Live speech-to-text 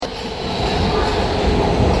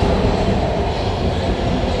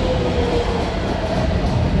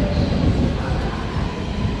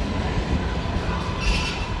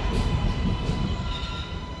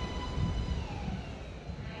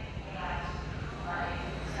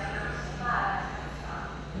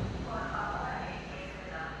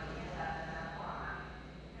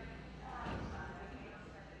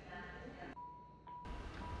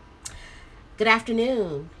Good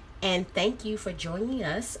afternoon, and thank you for joining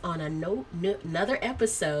us on another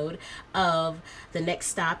episode of The Next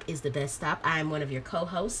Stop is the Best Stop. I'm one of your co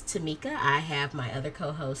hosts, Tamika. I have my other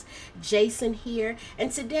co host, Jason, here,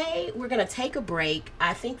 and today we're going to take a break.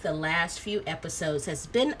 I think the last few episodes has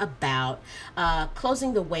been about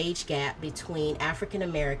closing the wage gap between African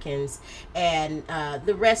Americans and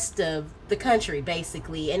the rest of the country,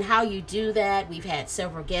 basically, and how you do that. We've had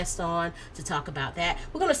several guests on to talk about that.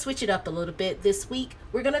 We're going to switch it up a little bit this week.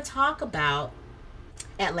 We're going to talk about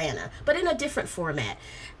Atlanta, but in a different format.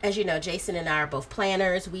 As you know, Jason and I are both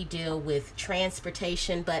planners. We deal with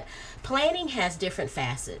transportation, but planning has different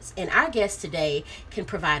facets. And our guest today can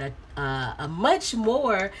provide a much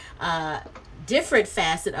more different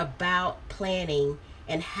facet about planning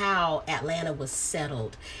and how Atlanta was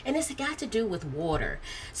settled. And it's got to do with water.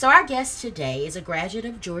 So our guest today is a graduate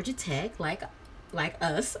of Georgia Tech, like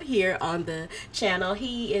us here on the channel.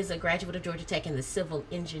 He is a graduate of Georgia Tech in the civil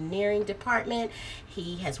engineering department.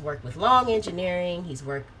 He has worked with Long Engineering. He's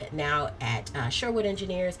worked now at Sherwood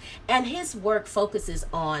Engineers, and his work focuses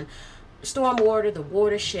on stormwater, the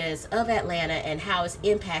watersheds of Atlanta, and how it's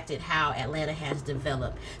impacted how Atlanta has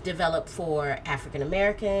developed for African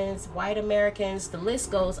Americans, white Americans. The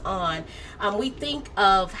list goes on. We think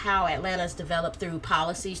of how Atlanta's developed through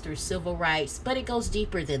policies, through civil rights, but it goes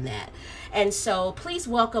deeper than that. And so please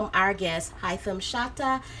welcome our guest, Hytham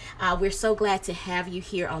Shatta. We're so glad to have you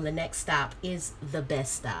here on The Next Stop is the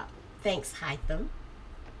Best Stop. Thanks, Hytham.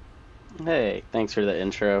 Hey, thanks for the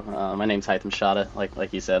intro. My name's Hytham Shatta.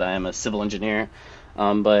 Like you said, I am a civil engineer,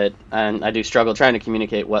 but I do struggle trying to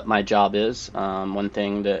communicate what my job is. One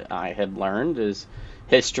thing that I had learned is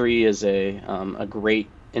history is a great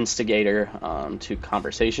instigator to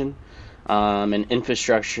conversation, and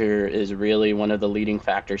infrastructure is really one of the leading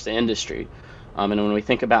factors to industry. And when we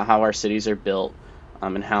think about how our cities are built,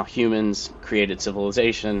 and how humans created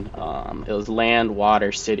civilization, it was land,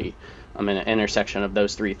 water, city. An intersection of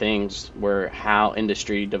those three things were how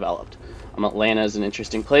industry developed. Atlanta is an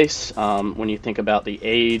interesting place. When you think about the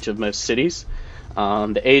age of most cities,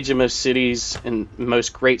 and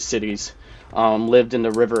most great cities lived in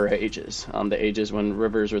the river ages, the ages when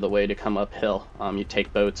rivers were the way to come uphill. You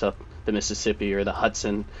take boats up the Mississippi or the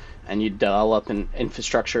Hudson, and you develop an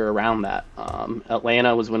infrastructure around that.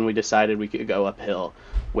 Atlanta was when we decided we could go uphill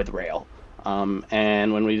with rail.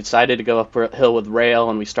 And when we decided to go uphill with rail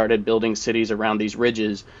and we started building cities around these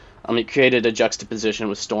ridges, it created a juxtaposition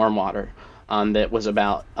with stormwater that was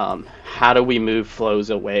about how do we move flows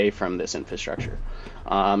away from this infrastructure.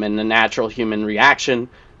 And the natural human reaction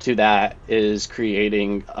to that is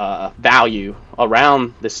creating value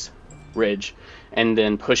around this ridge and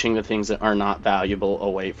then pushing the things that are not valuable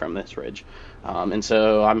away from this ridge. And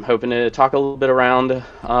so I'm hoping to talk a little bit around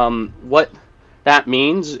what that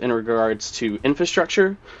means in regards to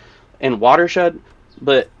infrastructure and watershed.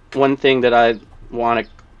 But one thing that I want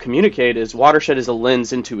to communicate is watershed is a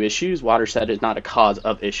lens into issues. Watershed is not a cause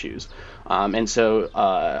of issues. And so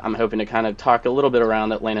I'm hoping to kind of talk a little bit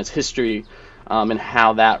around Atlanta's history and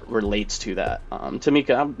how that relates to that.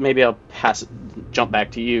 Tamika, maybe I'll jump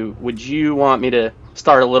back to you. Would you want me to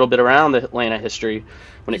start a little bit around the Atlanta history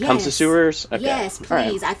when it comes to Yes. sewers? Okay. Yes, All right.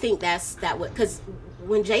 please. I think that would, because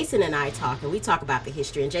when Jason and I talk, and we talk about the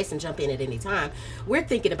history, and Jason jump in at any time, we're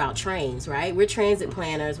thinking about trains, right? We're transit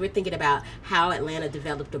planners. We're thinking about how Atlanta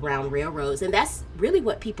developed around railroads, and that's really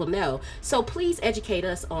what people know. So please educate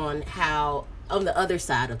us on how, on the other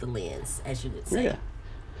side of the lens, as you would say. Yeah.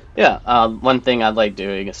 Yeah, one thing I like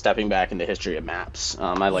doing is stepping back into history of maps.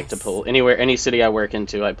 I like to Yes. pull any city I work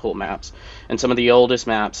into, I pull maps. And some of the oldest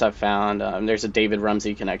maps I've found, there's a David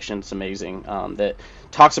Rumsey connection, it's amazing, that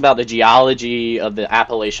talks about the geology of the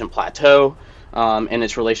Appalachian Plateau and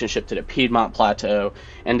its relationship to the Piedmont Plateau,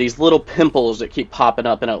 and these little pimples that keep popping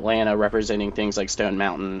up in Atlanta representing things like Stone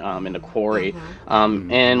Mountain and the quarry.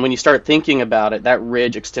 And when you start thinking about it, that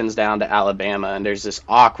ridge extends down to Alabama, and there's this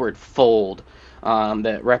awkward fold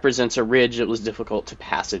that represents a ridge that was difficult to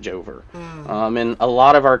passage over. And a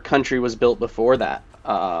lot of our country was built before that.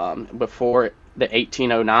 Before the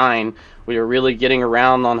 1809, we were really getting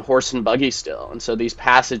around on horse and buggy still. And so these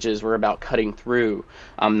passages were about cutting through,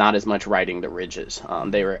 not as much riding the ridges.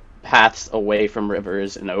 They were paths away from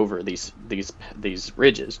rivers and over these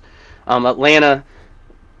ridges. Atlanta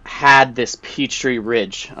had this Peachtree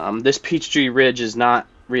Ridge. This Peachtree Ridge is not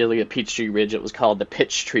really a Peachtree Ridge. It was called the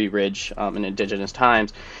Pitch-Tree Ridge in indigenous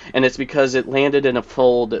times, and it's because it landed in a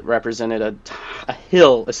fold that represented a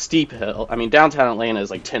hill, a steep hill. I mean, downtown Atlanta is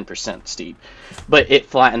like 10% steep, but it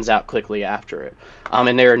flattens out quickly after it.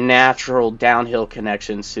 And there are natural downhill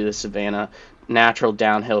connections to the Savannah natural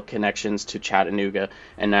downhill connections to Chattanooga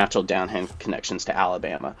and natural downhill connections to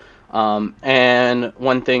Alabama. And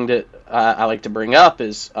one thing that I like to bring up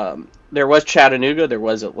is there was Chattanooga, there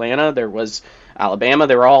was Atlanta, there was Alabama,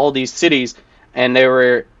 there were all these cities, and there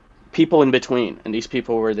were people in between, and these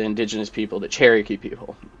people were the indigenous people, the Cherokee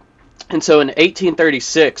people. And so in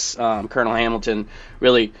 1836, Colonel Hamilton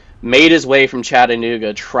really made his way from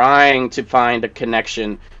Chattanooga, trying to find a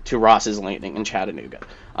connection to Ross's Landing in Chattanooga,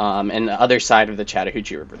 and the other side of the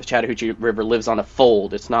Chattahoochee River. The Chattahoochee River lives on a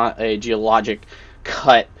fold. It's not a geologic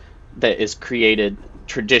cut that is created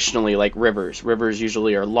traditionally like rivers. Rivers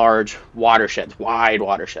usually are large watersheds, wide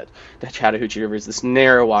watersheds. The Chattahoochee River is this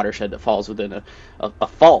narrow watershed that falls within a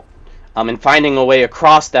fault. And finding a way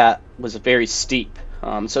across that was very steep.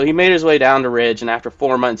 So he made his way down the ridge, and after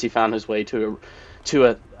 4 months, he found his way to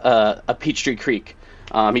a Peachtree Creek.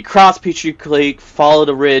 He crossed Peachtree Creek, followed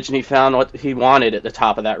a ridge, and he found what he wanted at the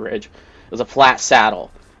top of that ridge. It was a flat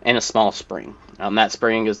saddle and a small spring. That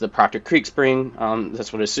spring is the Proctor Creek Spring.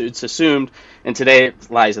 That's what it's assumed, and today it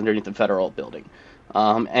lies underneath the federal building.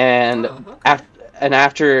 And Oh, okay.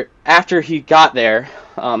 after he got there,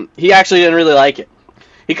 he actually didn't really like it.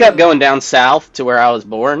 He kept Mm, going down south to where I was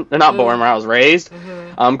born, or not born, mm, where I was raised,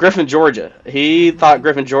 mm-hmm, Griffin, Georgia. He thought mm-hmm,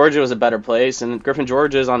 Griffin, Georgia was a better place, and Griffin,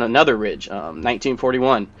 Georgia is on another ridge,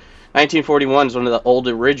 1941. 1941 is one of the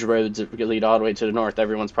older ridge roads that lead all the way to the north.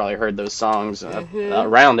 Everyone's probably heard those songs mm-hmm,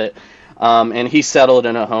 around it. And he settled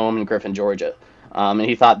in a home in Griffin, Georgia. And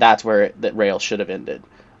he thought that's where that rail should have ended.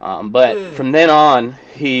 But mm, from then on,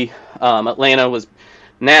 Atlanta was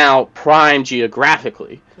now prime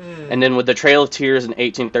geographically. And mm, then with the Trail of Tears in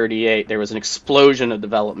 1838, there was an explosion of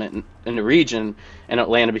development in the region, and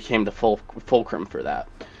Atlanta became the fulcrum for that.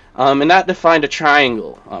 And that defined a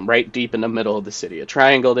triangle right deep in the middle of the city, a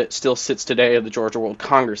triangle that still sits today at the Georgia World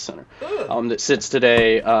Congress Center, mm. that sits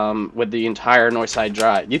today with the entire North Side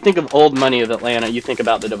Drive. You think of old money of Atlanta, you think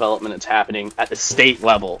about the development that's happening at the state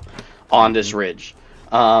level on this ridge.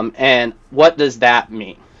 And what does that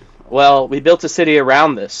mean? Well, we built a city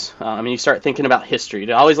around this. And you start thinking about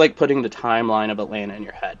history. I always like putting the timeline of Atlanta in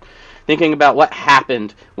your head. Thinking about what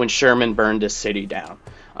happened when Sherman burned this city down.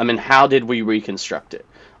 And how did we reconstruct it?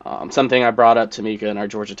 Something I brought up to Mika in our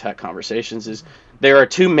Georgia Tech conversations is there are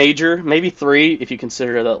two major, maybe three, if you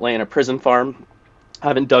consider the Atlanta prison farm. I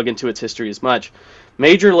haven't dug into its history as much.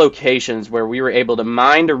 Major locations where we were able to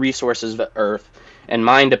mine the resources of the earth and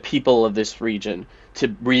mine the people of this region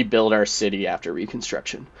to rebuild our city after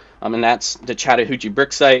Reconstruction. And that's the Chattahoochee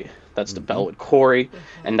Brick Site, that's the Mm-hmm. Bellwood Quarry,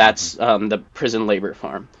 and Mm-hmm. that's the prison labor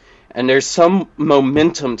farm. And there's some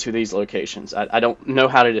momentum to these locations. I don't know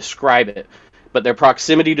how to describe it, but their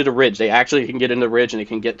proximity to the ridge, they actually can get in the ridge and they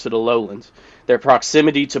can get to the lowlands. Their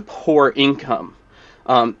proximity to poor income.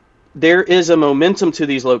 Um, there is a momentum to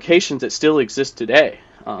these locations that still exists today.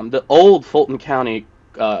 The old Fulton County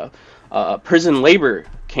prison labor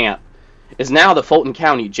camp is now the Fulton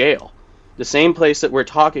County Jail. The same place that we're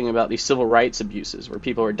talking about these civil rights abuses, where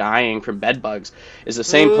people are dying from bed bugs, is the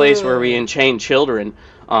same place where we Mm, enchain children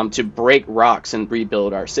to break rocks and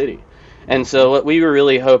rebuild our city. And Mm-hmm. so what we were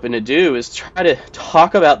really hoping to do is try to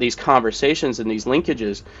talk about these conversations and these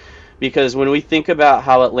linkages, because when we think about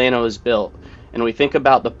how Atlanta was built, and we think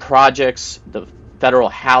about the projects, the federal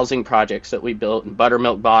housing projects that we built in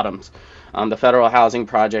Buttermilk Bottoms, the federal housing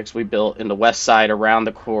projects we built in the west side around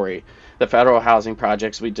the quarry, the federal housing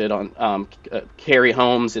projects we did on Cary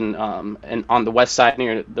Homes and on the west side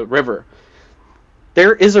near the river.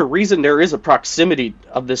 There is a reason there is a proximity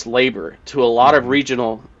of this labor to a lot of Mm-hmm.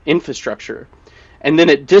 regional infrastructure. And then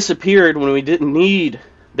it disappeared when we didn't need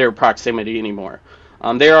their proximity anymore.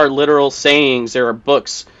 There are literal sayings, there are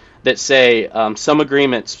books that say some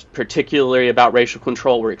agreements, particularly about racial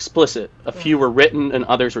control, were explicit. A few were mm, written and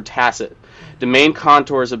others were tacit. The main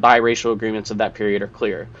contours of biracial agreements of that period are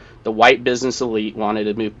clear. The white business elite wanted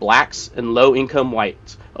to move blacks and low-income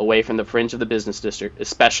whites away from the fringe of the business district,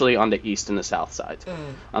 especially on the east and the south sides.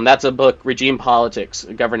 mm, That's a book, Regime Politics,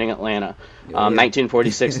 Governing Atlanta, Oh yeah.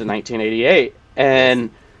 1946 to 1988. yes.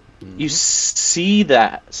 And you Mm-hmm. see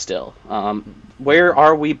that still. Where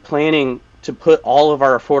are we planning to put all of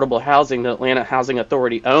our affordable housing the Atlanta Housing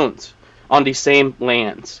Authority owns on these same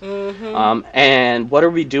lands? Mm-hmm. And what are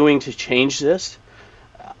we doing to change this?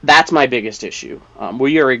 That's my biggest issue.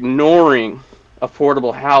 We are ignoring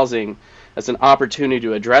affordable housing as an opportunity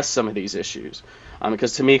to address some of these issues.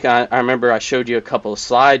 Because Tamika, I remember I showed you a couple of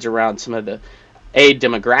slides around some of the A,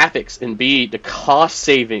 demographics, and B, the cost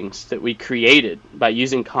savings that we created by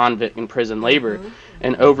using convict and prison labor. Mm-hmm.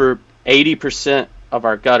 And Mm-hmm. over 80% of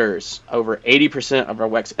our gutters, over 80% of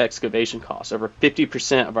our excavation costs, over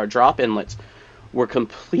 50% of our drop inlets were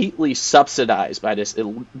completely subsidized by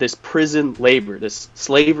this prison labor, this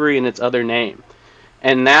slavery in its other name.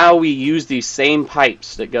 And now we use these same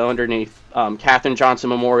pipes that go underneath Katherine Johnson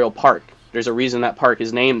Memorial Park. There's a reason that park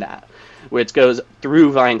is named that, which goes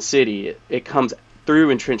through Vine City. It comes through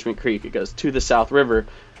Entrenchment Creek. It goes to the South River.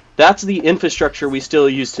 That's the infrastructure we still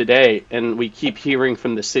use today, and we keep hearing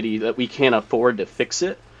from the city that we can't afford to fix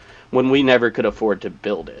it when we never could afford to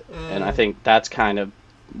build it. And I think that's kind of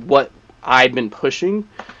what I've been pushing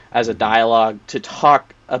as a dialogue, to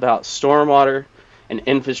talk about stormwater and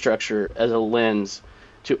infrastructure as a lens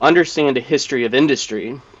to understand the history of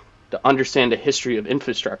industry, to understand the history of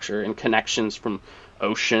infrastructure and connections from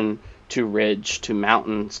ocean to ridge to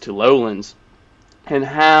mountains to lowlands, and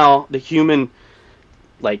how the human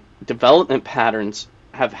development patterns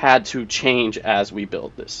have had to change as we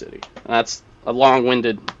build this city. And that's a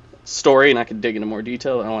long-winded story, and I could dig into more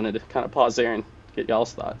detail. I wanted to kind of pause there and get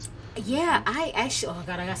y'all's thoughts. Yeah, I actually, oh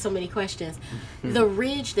God, I got so many questions. The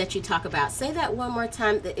ridge that you talk about, say that one more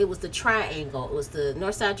time. It was the triangle. It was the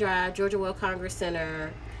Northside Drive, Georgia World Congress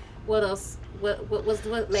Center. What else? What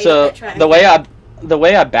made that triangle? The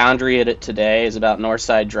way I boundary it today is about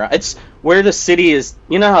Northside Drive. It's where the city is.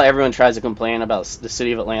 You know how everyone tries to complain about the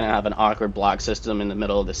city of Atlanta have an awkward block system in the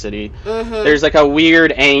middle of the city. There's like a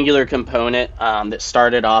weird angular component that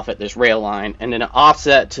started off at this rail line, and then it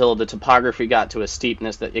offset till the topography got to a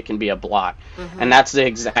steepness that it can be a block. And that's the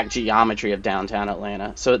exact geometry of downtown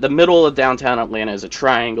Atlanta. So the middle of downtown Atlanta is a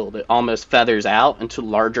triangle that almost feathers out into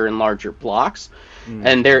larger and larger blocks.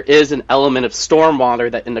 And there is an element of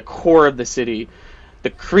stormwater that in the core of the city, the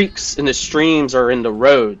creeks and the streams are in the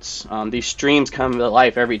roads. These streams come to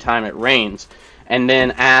life every time it rains. And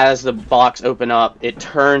then as the blocks open up, it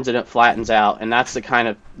turns and it flattens out. And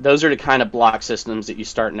those are the kind of block systems that you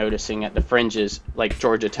start noticing at the fringes, like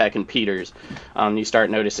Georgia Tech and Peters. You start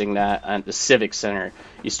noticing that at the Civic Center.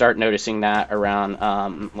 You start noticing that around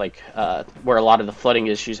where a lot of the flooding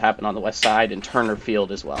issues happen on the west side, and Turner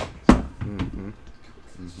Field as well.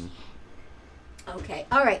 Okay.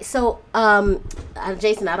 All right. So,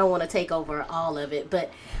 Jason, I don't want to take over all of it,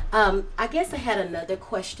 but I guess I had another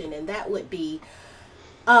question, and that would be,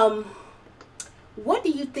 what do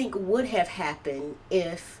you think would have happened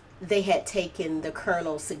if they had taken the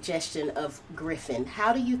Colonel's suggestion of Griffin?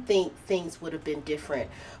 How do you think things would have been different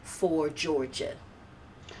for Georgia?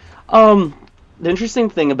 The interesting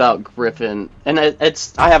thing about Griffin, and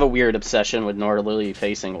I have a weird obsession with northerly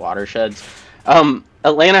facing watersheds.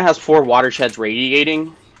 Atlanta has 4 watersheds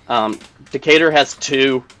radiating. Decatur has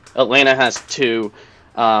 2. Atlanta has 2.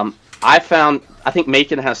 I think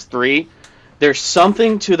Macon has 3. There's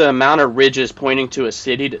something to the amount of ridges pointing to a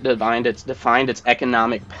city that defined its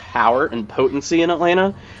economic power and potency in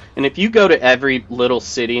Atlanta. And if you go to every little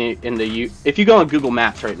city if you go on Google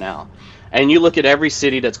Maps right now, and you look at every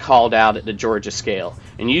city that's called out at the Georgia scale,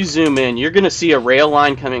 and you zoom in, you're going to see a rail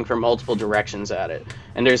line coming from multiple directions at it.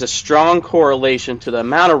 And there's a strong correlation to the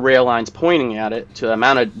amount of rail lines pointing at it, to the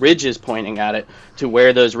amount of ridges pointing at it, to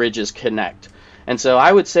where those ridges connect. And so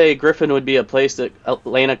I would say Griffin would be a place that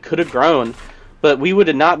Atlanta could have grown, but we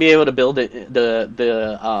would not be able to build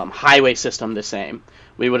the highway system the same.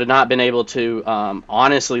 We would have not been able to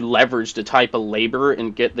honestly leverage the type of labor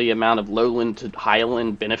and get the amount of lowland to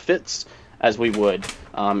highland benefits as we would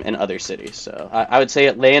in other cities. So I would say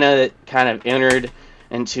Atlanta kind of entered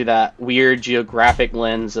into that weird geographic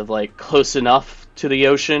lens of close enough to the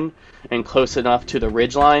ocean and close enough to the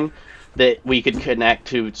ridgeline that we could connect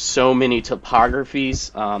to so many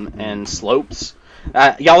topographies and slopes.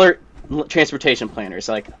 Y'all are transportation planners.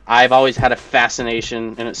 I've always had a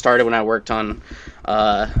fascination, and it started when I worked on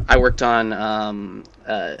over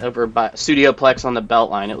by Studioplex on the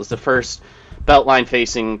Beltline. It was the first Beltline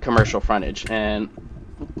facing commercial frontage, and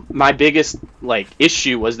my biggest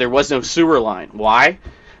issue was there was no sewer line. Why?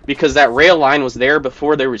 Because that rail line was there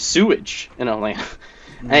before there was sewage in Atlanta.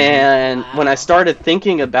 And when I started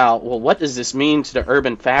thinking about, well, what does this mean to the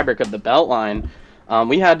urban fabric of the Beltline,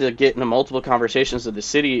 we had to get into multiple conversations with the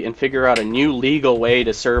city and figure out a new legal way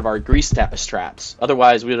to serve our grease traps.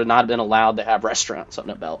 Otherwise, we would have not been allowed to have restaurants on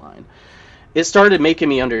the Beltline. It started making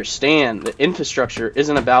me understand that infrastructure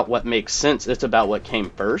isn't about what makes sense, it's about what came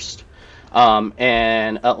first.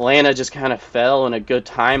 And Atlanta just kind of fell in a good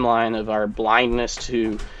timeline of our blindness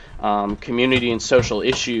to community and social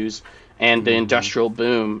issues and the industrial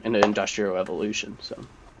boom and the industrial revolution. So,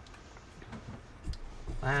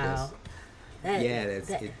 wow.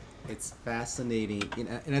 It's fascinating,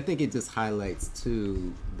 and I think it just highlights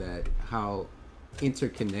too that how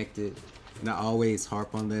interconnected. And I always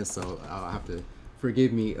harp on this, so I'll have to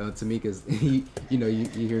forgive me, Tamika's. You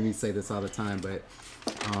hear me say this all the time, but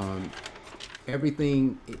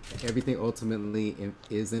everything everything ultimately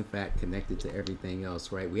is in fact connected to everything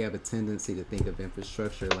else, right? We have a tendency to think of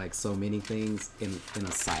infrastructure like so many things in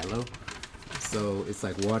a silo. So it's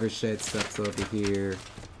like watershed stuff's over here,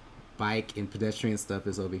 bike and pedestrian stuff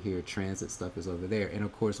is over here, transit stuff is over there, and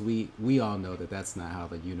of course we all know that that's not how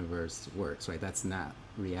the universe works, right? That's not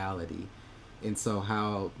reality. And so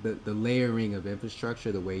how the layering of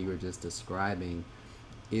infrastructure, the way you were just describing,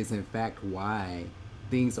 is in fact why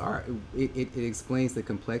things are. It explains the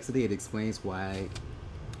complexity. It explains why,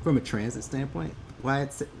 from a transit standpoint, why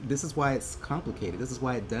it's this is why it's complicated. This is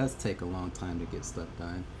why it does take a long time to get stuff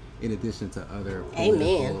done. In addition to other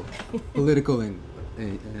Amen. political and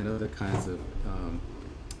other kinds of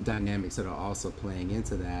dynamics that are also playing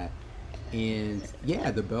into that. And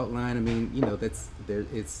yeah, the Beltline. I mean, that's there.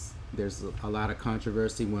 There's a lot of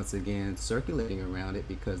controversy once again circulating around it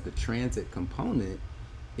because the transit component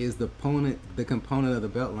is the component of the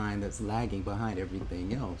Beltline that's lagging behind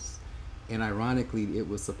everything else. And ironically, it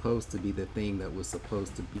was supposed to be the thing that was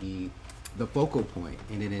supposed to be the focal point.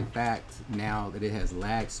 And then, in fact, now that it has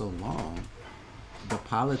lagged so long, the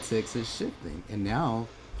politics is shifting, and now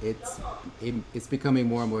it's becoming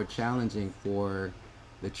more and more challenging for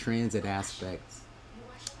the transit aspects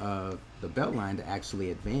of the Beltline to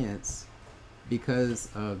actually advance because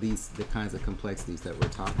of the kinds of complexities that we're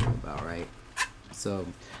talking about, right? So,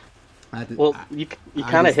 Well, I, you I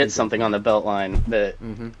kind of just hit think that something on the belt line that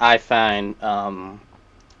mm-hmm. I find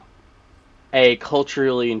a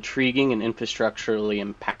culturally intriguing and infrastructurally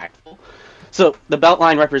impactful. So the belt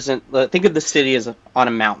line represent. Think of the city as on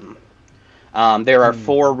a mountain. There are Mm.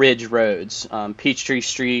 four ridge roads: Peachtree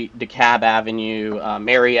Street, DeKalb Avenue,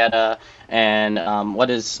 Marietta, and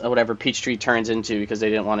whatever Peachtree turns into because they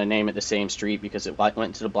didn't want to name it the same street because it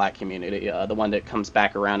went to the black community. The one that comes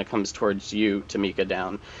back around, it comes towards you, Tamika,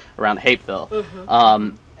 down around Hapeville.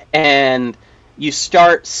 And you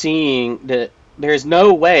start seeing that there's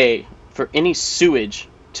no way for any sewage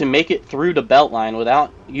to make it through the Beltline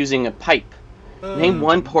without using a pipe. Name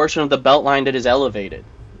one Mm-hmm. portion of the Beltline that is elevated.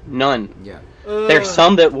 None. Yeah. There's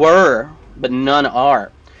some that were, but none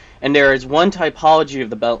are. And there is one typology of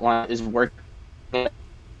the Beltline is working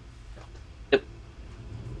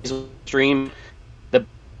stream the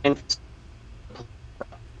to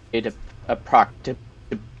to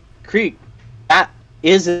creek. That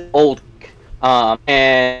is an old creek.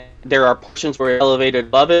 And there are portions where it's elevated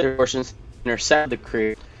above it, there are portions that intersect the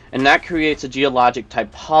creek, and that creates a geologic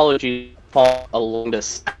typology that falls along the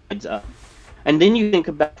sides of. And then you think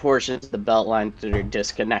about portions of the Beltline that are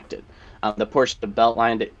disconnected. The portions of the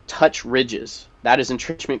Beltline that touch ridges. That is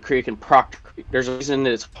Entrenchment Creek and Proctor Creek. There's a reason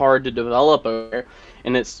that it's hard to develop over there,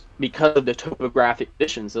 and it's because of the topographic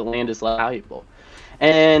conditions. The land is less valuable.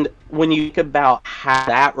 And when you think about how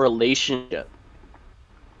that relationship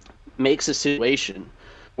makes a situation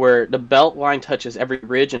where the Beltline touches every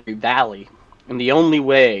ridge and every valley, and the only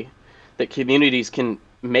way that communities can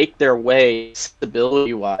make their way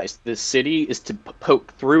stability wise to the city is to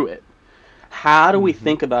poke through it. How do we Mm-hmm.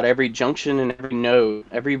 think about every junction and every node,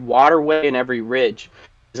 every waterway and every ridge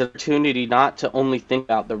as an opportunity not to only think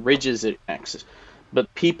about the ridges it connects,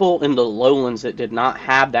 but people in the lowlands that did not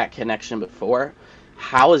have that connection before?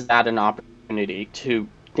 How is that an opportunity to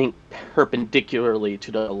think perpendicularly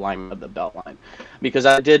to the alignment of the Beltline? Because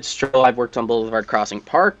I did stroll, I've worked on Boulevard Crossing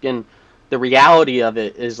Park, and the reality of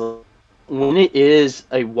it is when it is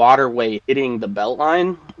a waterway hitting the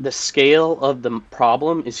Beltline, the scale of the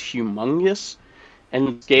problem is humongous, and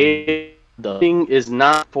the Mm. scale of the funding is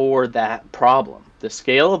not for that problem. The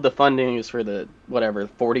scale of the funding is for the whatever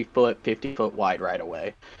 40-foot, 50-foot wide right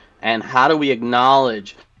away. And how do we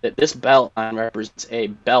acknowledge that this belt line represents a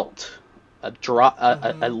belt,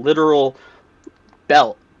 a literal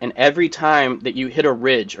belt, and every time that you hit a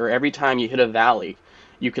ridge or every time you hit a valley,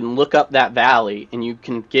 you can look up that valley and you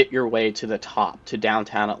can get your way to the top, to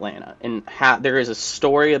downtown Atlanta. And there is a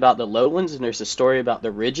story about the lowlands and there's a story about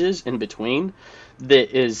the ridges in between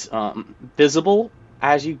that is visible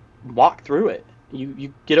as you walk through it.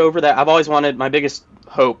 You get over that. I've always wanted, my biggest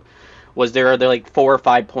hope was there are like 4 or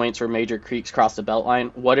 5 points where major creeks cross the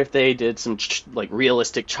Beltline. What if they did some like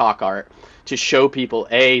realistic chalk art to show people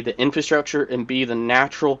A, the infrastructure, and B, the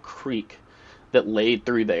natural creek that laid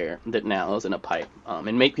through there that now is in a pipe,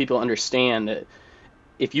 and make people understand that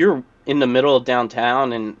if you're in the middle of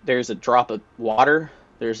downtown and there's a drop of water,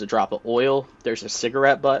 there's a drop of oil, there's a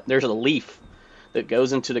cigarette butt, there's a leaf that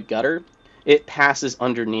goes into the gutter, it passes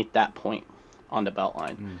underneath that point on the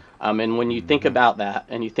Beltline. Mm. And when you think Mm-hmm. about that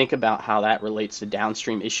and you think about how that relates to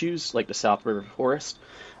downstream issues like the South River Forest,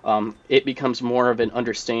 it becomes more of an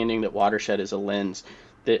understanding that Watershed is a lens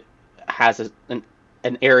that has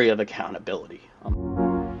an area of accountability.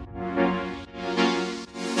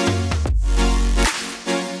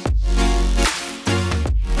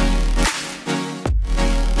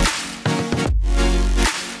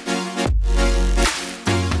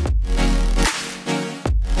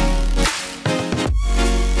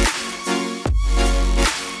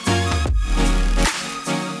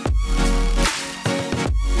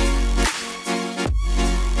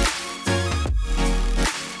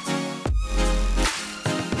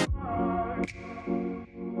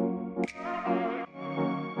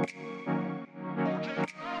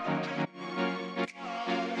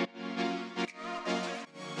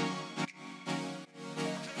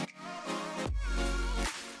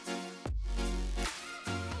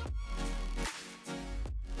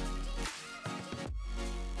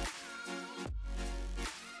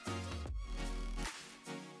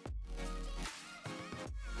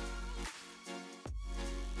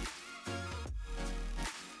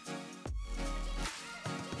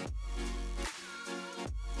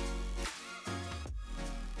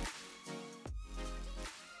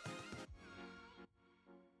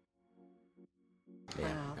 Yeah,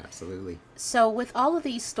 Wow. absolutely. So, with all of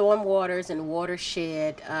these stormwaters and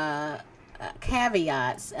watershed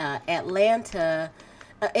caveats, Atlanta,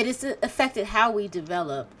 it has affected how we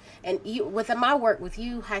develop. And with my work with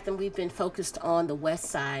you, Hytham, we've been focused on the west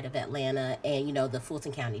side of Atlanta, and the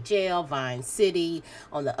Fulton County Jail, Vine City,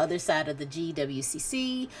 on the other side of the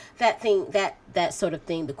GWCC, that sort of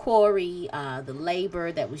thing, the quarry, the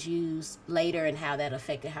labor that was used later, and how that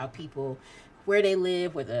affected how people, where they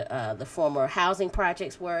live, where the former housing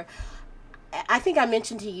projects were. I think I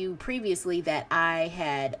mentioned to you previously that I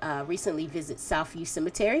had recently visited Southview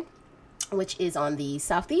Cemetery, which is on the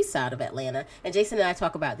southeast side of Atlanta. And Jason and I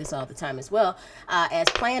talk about this all the time as well. As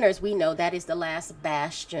planners, we know that is the last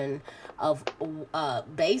bastion of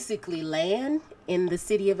basically land in the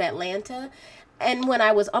city of Atlanta. And when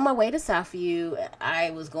I was on my way to Southview, I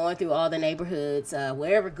was going through all the neighborhoods,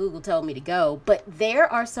 wherever Google told me to go. But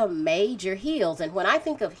there are some major hills. And when I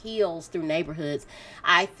think of hills through neighborhoods,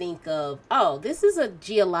 I think of, oh, this is a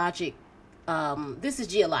geologic this is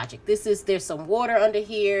geologic. There's some water under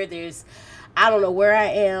here. I don't know where I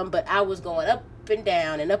am, but I was going up and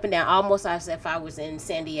down, almost as if I was in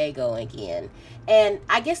San Diego again. And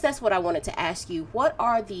I guess that's what I wanted to ask you. What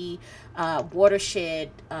are the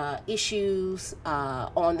watershed issues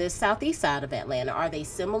on the southeast side of Atlanta? Are they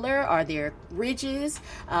similar? Are there ridges?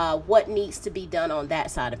 What needs to be done on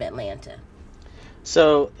that side of Atlanta?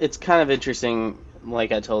 So it's kind of interesting,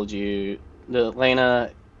 like I told you, the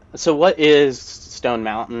Atlanta. So what is Stone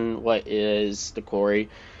Mountain? What is the quarry?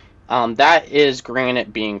 That is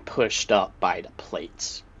granite being pushed up by the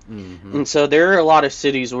plates. Mm-hmm. And so there are a lot of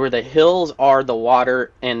cities where the hills are the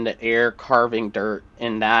water and the air carving dirt,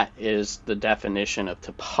 and that is the definition of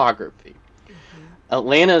topography.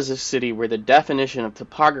 Atlanta is a city where the definition of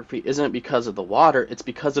topography isn't because of the water, it's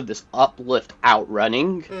because of this uplift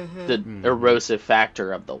outrunning the Mm-hmm. erosive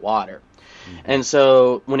factor of the water. Mm-hmm. And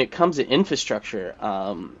so when it comes to infrastructure,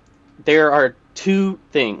 there are two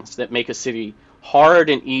things that make a city hard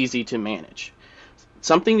and easy to manage.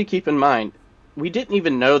 Something to keep in mind, we didn't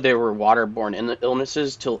even know there were waterborne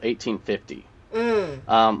illnesses till 1850.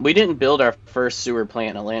 Mm. We didn't build our first sewer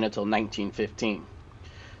plant in Atlanta till 1915.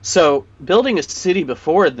 So building a city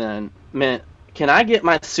before then meant, can I get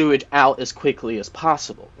my sewage out as quickly as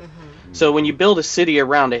possible? So when you Mm-hmm. build a city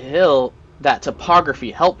around a hill, that topography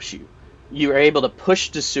helps you. You are able to push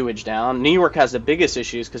the sewage down. New York has the biggest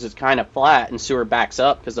issues because it's kind of flat and sewer backs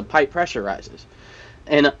up because the pipe pressure rises.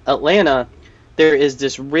 In Atlanta, there is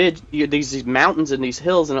this ridge, these mountains and these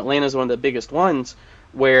hills, and Atlanta is one of the biggest ones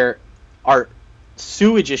where our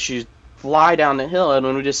sewage issues fly down the hill. And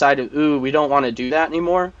when we decided, ooh, we don't want to do that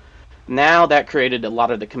anymore, now that created a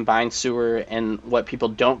lot of the combined sewer and what people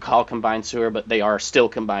don't call combined sewer, but they are still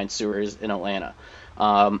combined sewers in Atlanta.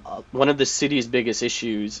 One of the city's biggest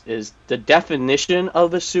issues is the definition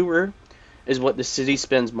of a sewer is what the city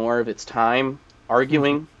spends more of its time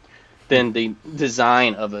arguing than the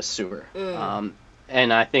design of a sewer. Mm.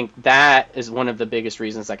 And I think that is one of the biggest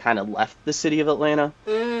reasons I kind of left the city of Atlanta.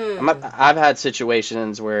 Mm. I've had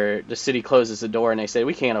situations where the city closes the door and they say,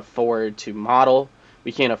 we can't afford to model,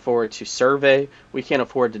 we can't afford to survey, we can't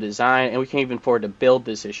afford to design, and we can't even afford to build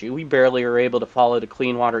this issue. We barely are able to follow the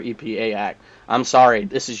Clean Water EPA Act. I'm sorry,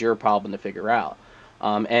 this is your problem to figure out.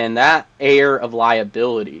 And that air of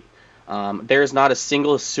liability, there's not a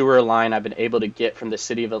single sewer line I've been able to get from the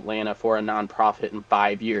city of Atlanta for a nonprofit in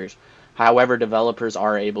 5 years. However, developers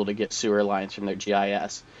are able to get sewer lines from their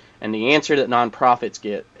GIS. And the answer that nonprofits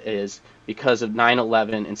get is because of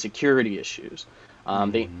 9/11 and security issues.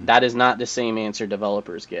 That is not the same answer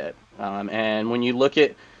developers get. And when you look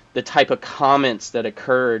at the type of comments that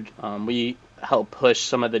occurred, we helped push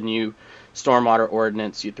some of the new stormwater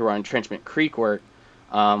ordinance through our entrenchment creek work.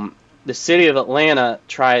 The city of Atlanta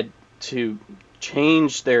tried to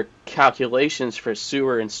change their calculations for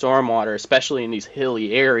sewer and stormwater, especially in these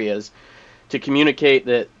hilly areas, to communicate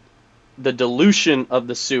that the dilution of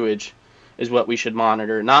the sewage is what we should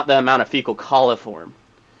monitor, not the amount of fecal coliform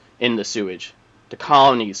in the sewage. The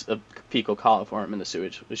colonies of fecal coliform in the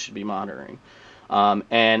sewage we should be monitoring.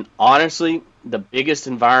 And honestly, the biggest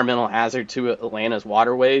environmental hazard to Atlanta's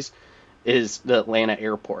waterways is the Atlanta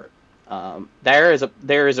airport. There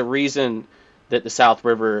is a reason that the South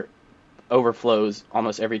River overflows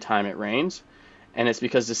almost every time it rains, and it's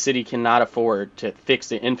because the city cannot afford to fix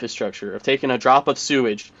the infrastructure of taking a drop of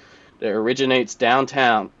sewage that originates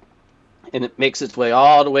downtown and it makes its way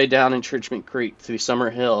all the way down Entrenchment Creek through Summer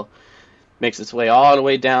Hill, makes its way all the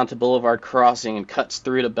way down to Boulevard Crossing and cuts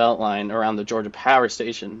through the Beltline around the Georgia Power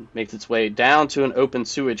Station, makes its way down to an open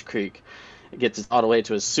sewage creek. It gets all the way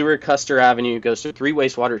to a sewer Custer Avenue, goes to 3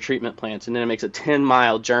 wastewater treatment plants, and then it makes a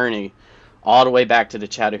 10-mile journey all the way back to the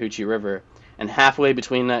Chattahoochee River. And halfway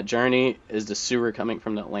between that journey is the sewer coming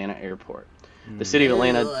from the Atlanta airport. The city of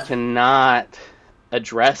Atlanta Ew. cannot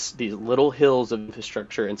address these little hills of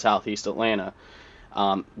infrastructure in southeast Atlanta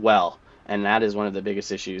well. And that is one of the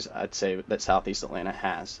biggest issues I'd say that Southeast Atlanta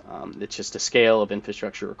has. It's just the scale of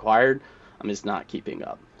infrastructure required is not keeping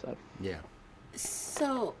up. So Yeah.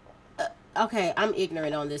 So, okay, I'm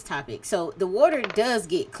ignorant on this topic. So the water does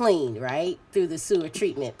get cleaned, right, through the sewer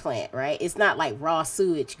treatment plant, right? It's not like raw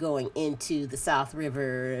sewage going into the South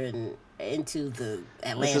River and into the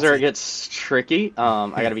this is where it Atlantic. gets tricky.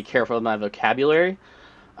 I got to be careful with my vocabulary.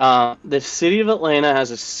 The city of Atlanta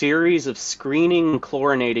has a series of screening and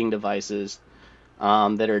chlorinating devices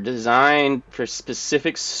that are designed for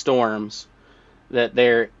specific storms. That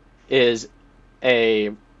there is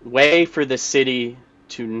a way for the city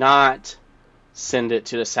to not send it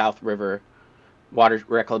to the South River water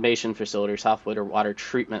reclamation facility or South River water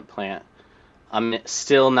treatment plant, it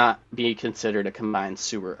still not be considered a combined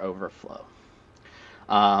sewer overflow.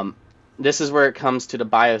 This is where it comes to the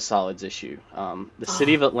biosolids issue. The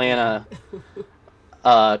city of Oh Atlanta,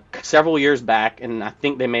 God. several years back, and I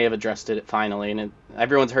think they may have addressed it finally, and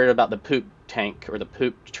everyone's heard about the poop tank or the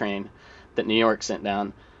poop train that New York sent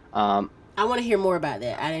down. Um, I want to hear more about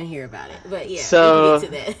that. I didn't hear about it, but yeah, we can get so, to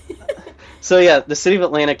that. so yeah, the city of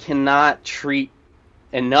Atlanta cannot treat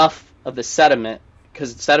enough of the sediment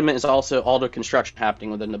because sediment is also all the construction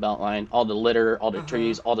happening within the Beltline, all the litter, all the Uh-huh.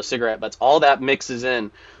 trees, all the cigarette butts, all that mixes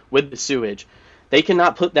in with the sewage. They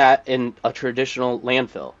cannot put that in a traditional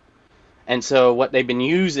landfill. And so what they've been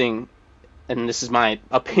using, and this is my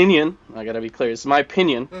opinion, I gotta be clear, this is my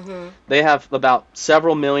opinion, Mm-hmm. they have about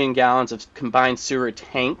several million gallons of combined sewer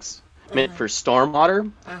tanks meant Uh-huh. for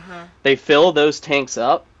stormwater. Uh-huh. They fill those tanks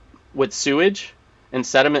up with sewage and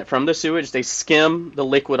sediment from the sewage. They skim the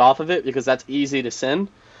liquid off of it because that's easy to send.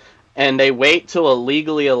 And they wait till a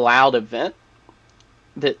legally allowed event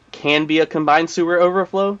that can be a combined sewer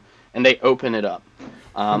overflow, and they open it up.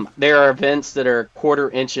 There are events that are quarter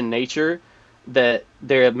inch in nature that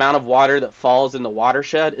the amount of water that falls in the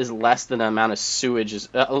watershed is less than the amount of sewage is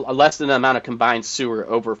less than the amount of combined sewer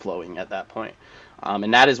overflowing at that point.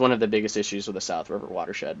 And that is one of the biggest issues with the South River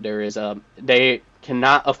watershed. They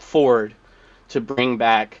cannot afford to bring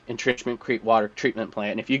back Entrenchment Creek Water Treatment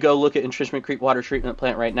Plant. And if you go look at Entrenchment Creek Water Treatment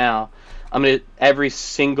Plant right now, every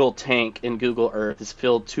single tank in Google Earth is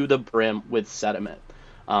filled to the brim with sediment.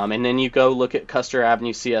 And then you go look at Custer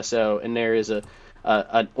Avenue CSO, and there is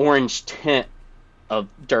an orange tint of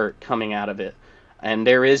dirt coming out of it, and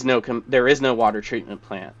there is no water treatment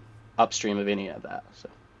plant upstream of any of that. So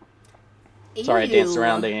sorry I danced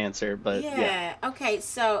around Ew. the answer, but yeah. Yeah. Okay.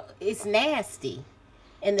 So it's nasty,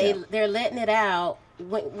 and Yeah. they're letting it out.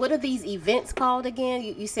 What are these events called again?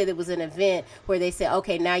 You said it was an event where they said,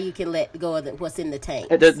 okay, now you can let go of what's in the tanks.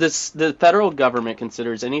 The federal government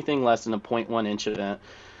considers anything less than a point 0.1 inch event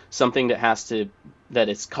something that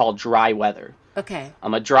is called dry weather. Okay.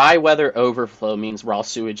 A dry weather overflow means raw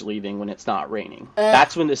sewage leaving when it's not raining. Uh.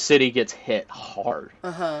 That's when the city gets hit hard.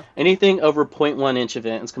 Uh huh. Anything over 0.1 inch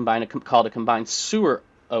event is called a combined sewer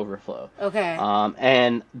overflow. Okay.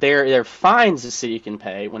 And there are fines the city can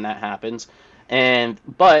pay when that happens.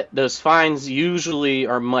 But those fines usually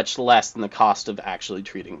are much less than the cost of actually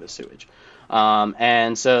treating the sewage.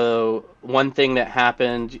 And so one thing that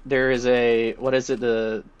happened, there is what is it,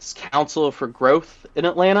 the Council for Growth in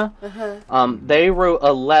Atlanta? They wrote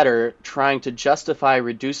a letter trying to justify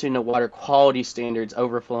reducing the water quality standards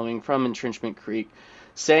overflowing from Entrenchment Creek,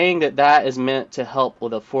 saying that that is meant to help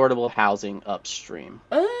with affordable housing upstream.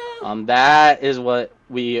 That is what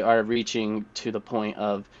we are reaching to the point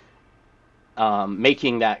of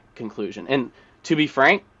making that conclusion. And to be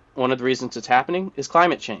frank, one of the reasons it's happening is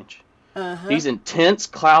climate change. These intense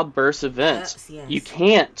cloudburst events, you Yes.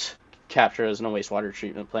 can't capture as in a wastewater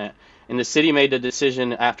treatment plant. And the city made the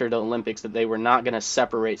decision after the Olympics that they were not going to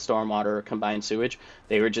separate stormwater or combined sewage.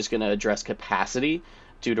 They were just going to address capacity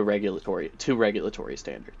due to regulatory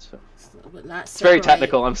standards. So But not it's very separate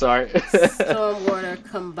technical. I'm sorry. stormwater,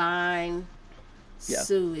 combined Yeah.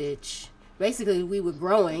 sewage. Basically, we were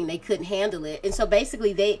growing; they couldn't handle it, and so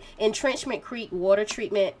basically, Entrenchment Creek water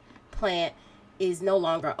treatment plant is no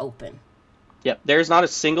longer open. Yep. There's not a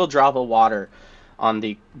single drop of water on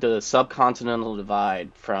the subcontinental divide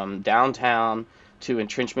from downtown to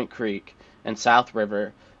Entrenchment Creek and South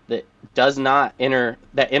River that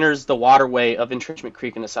enters the waterway of Entrenchment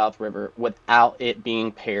Creek and the South River without it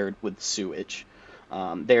being paired with sewage.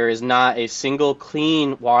 There is not a single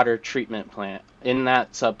clean water treatment plant in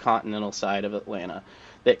that subcontinental side of Atlanta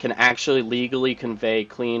that can actually legally convey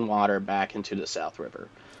clean water back into the South River.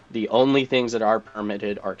 The only things that are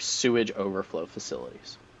permitted are sewage overflow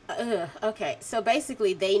facilities. Okay, so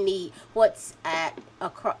basically, they need what's at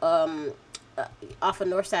off of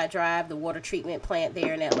Northside Drive, the water treatment plant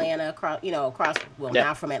there in Atlanta, across Yeah.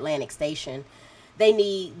 now from Atlantic Station. They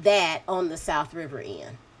need that on the South River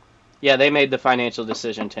end. Yeah, they made the financial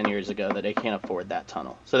decision 10 years ago that they can't afford that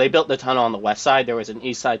tunnel. So they built the tunnel on the west side. There was an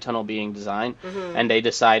east side tunnel being designed, and they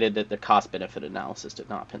decided that the cost benefit analysis did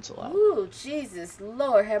not pencil out. Ooh, Jesus,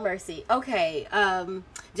 Lord have mercy. Okay,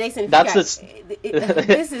 Jason, if That's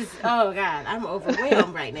this is, oh God, I'm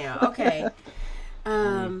overwhelmed right now. Okay.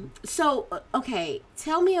 Okay,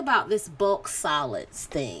 tell me about this bulk solids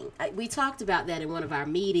thing. We talked about that in one of our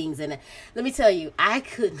meetings, and let me tell you, I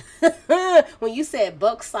couldn't. When you said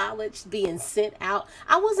bulk solids being sent out,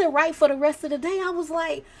 I wasn't right for the rest of the day. I was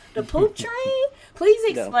like, the poop train? Please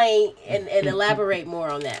No. explain and elaborate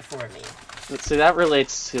more on that for me. So that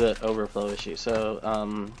relates to the overflow issue.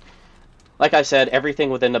 So, like I said,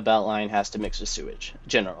 everything within the Beltline has to mix with sewage,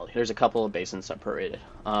 generally. There's a couple of basins separated.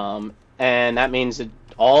 And that means that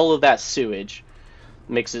all of that sewage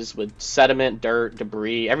mixes with sediment, dirt,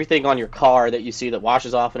 debris, everything on your car that you see that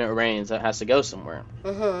washes off when it rains that has to go somewhere.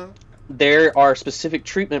 There are specific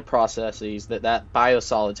treatment processes that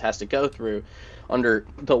biosolids has to go through under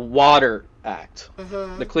the Water Act.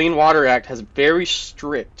 The Clean Water Act has very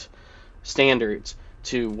strict standards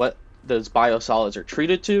to what those biosolids are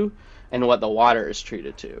treated to and what the water is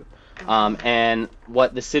treated to. And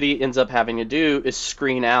what the city ends up having to do is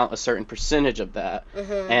screen out a certain percentage of that,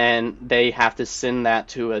 and they have to send that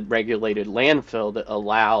to a regulated landfill that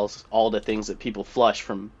allows all the things that people flush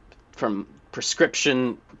from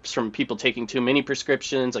prescription, from people taking too many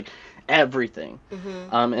prescriptions, like everything.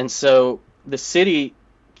 And so the city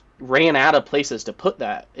ran out of places to put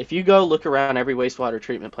that. If you go look around every wastewater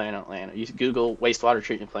treatment plant in Atlanta, you Google wastewater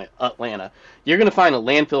treatment plant Atlanta, you're going to find a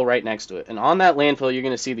landfill right next to it. And on that landfill, you're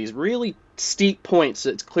going to see these really steep points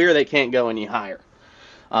that it's clear they can't go any higher.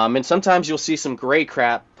 And sometimes you'll see some gray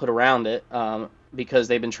crap put around it because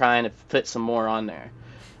they've been trying to fit some more on there.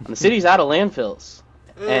 And the city's out of landfills.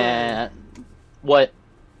 And what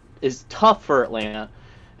is tough for Atlanta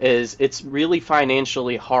is it's really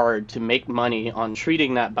financially hard to make money on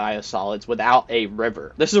treating that biosolids without a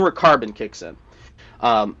river. This is where carbon kicks in.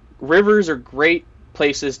 Rivers are great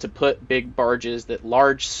places to put big barges that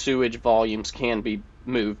large sewage volumes can be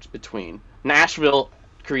moved between. Nashville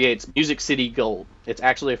creates Music City Gold. It's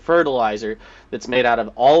actually a fertilizer that's made out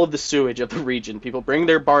of all of the sewage of the region. People bring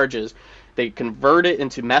their barges, they convert it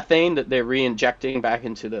into methane that they're re-injecting back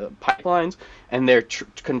into the pipelines, and they're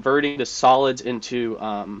converting the solids into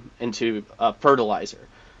fertilizer.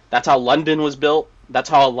 That's how London was built. That's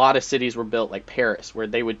how a lot of cities were built, like Paris, where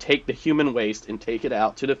they would take the human waste and take it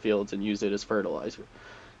out to the fields and use it as fertilizer.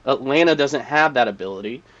 Atlanta doesn't have that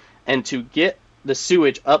ability, and to get the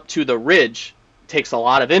sewage up to the ridge takes a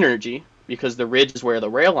lot of energy because the ridge is where the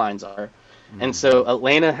rail lines are. And so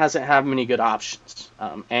Atlanta hasn't had many good options.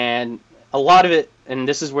 And a lot of it, and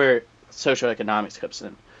this is where socioeconomics comes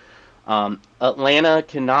in. Atlanta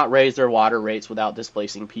cannot raise their water rates without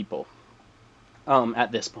displacing people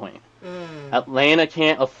at this point. Atlanta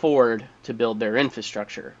can't afford to build their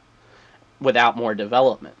infrastructure without more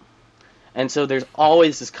development. And so there's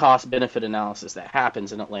always this cost benefit analysis that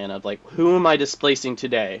happens in Atlanta of like, who am I displacing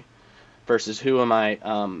today versus who am I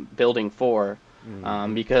building for?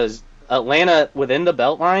 Mm-hmm. Because Atlanta, within the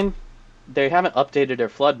Beltline, they haven't updated their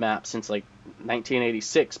flood map since like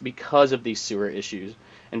 1986 because of these sewer issues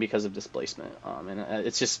and because of displacement. And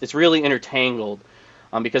it's really intertangled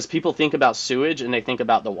because people think about sewage and they think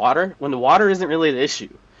about the water when the water isn't really the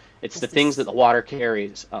issue. It's It's the things that this. the water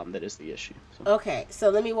carries that is the issue. So. Okay, so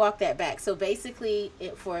let me walk that back. So basically,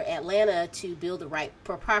 for Atlanta to build the right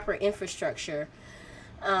proper infrastructure,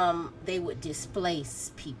 they would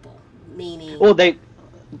displace people, meaning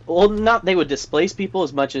Well, not they would displace people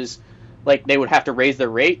as much as like they would have to raise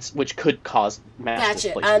their rates, which could cause mass gotcha. I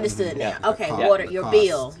displacement. understood Mm-hmm. now. Yeah, Okay, yeah, water, your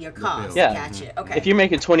bill, your the cost. bill. yeah. Mm-hmm. Gotcha. If Okay. you're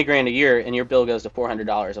making 20 grand a year and your bill goes to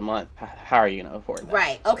 $400 a month, how are you going to afford that?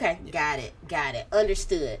 Right. So, Okay. Got it. Got it.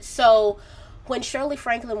 Understood. So, when Shirley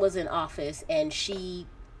Franklin was in office and she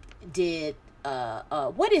did,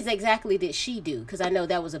 what is exactly did she do? Because I know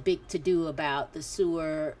that was a big to do about the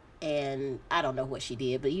sewer, and I don't know what she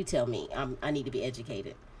did, but you tell me. I need to be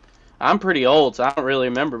educated. I'm pretty old, so I don't really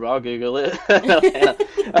remember, but I'll Google it.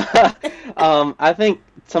 I think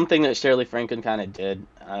something that Shirley Franklin kind of did,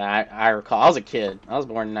 I recall, I was a kid. I was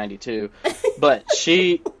born in 92, but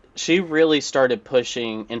she really started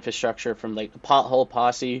pushing infrastructure from like the pothole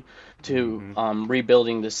posse to Mm-hmm.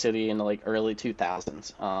 rebuilding the city in the like early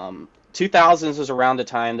 2000s. 2000s was around the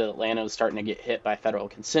time that Atlanta was starting to get hit by federal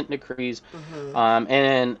consent decrees. Mm-hmm.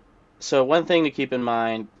 And so one thing to keep in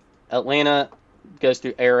mind, Atlanta goes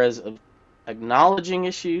through eras of acknowledging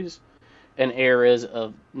issues and eras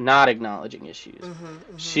of not acknowledging issues. Mm-hmm.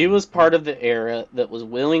 Mm-hmm. She was part of the era that was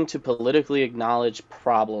willing to politically acknowledge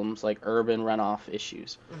problems like urban runoff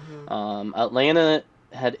issues. Mm-hmm. Atlanta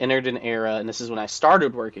had entered an era, and this is when I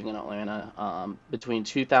started working in Atlanta, between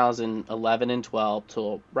 2011 and 12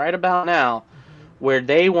 till right about now, where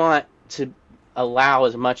they want to allow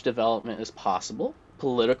as much development as possible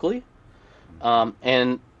politically.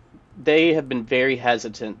 And they have been very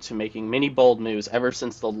hesitant to making many bold moves ever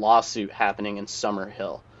since the lawsuit happening in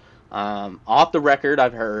Summerhill. Off the record,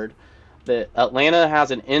 I've heard that Atlanta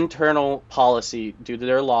has an internal policy due to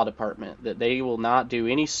their law department that they will not do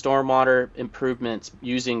any stormwater improvements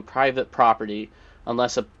using private property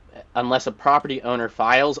unless a property owner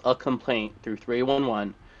files a complaint through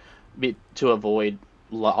 311 to avoid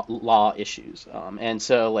law issues. And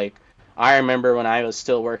so, like, I remember when I was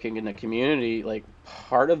still working in the community, like,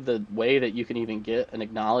 part of the way that you can even get an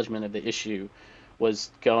acknowledgement of the issue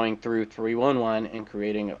was going through 311 and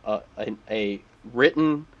creating a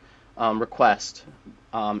written request.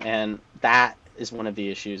 And that is one of the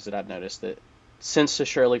issues that I've noticed that since the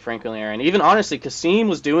Shirley Franklin era, and even honestly, Kasim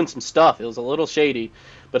was doing some stuff. It was a little shady,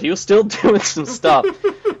 but he was still doing some stuff.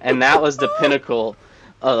 And that was the pinnacle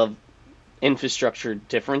of infrastructure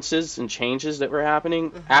differences and changes that were happening.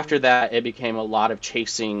 Mm-hmm. After that, it became a lot of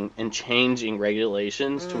chasing and changing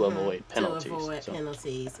regulations to Mm-hmm. avoid To penalties. avoid So,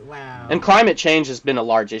 penalties. Wow. and climate change has been a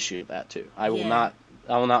large issue of that too. Yeah.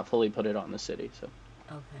 I will not fully put it on the city. So,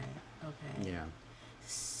 Okay. Okay. Yeah.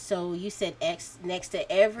 So you said next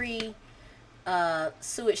to every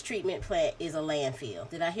sewage treatment plant is a landfill.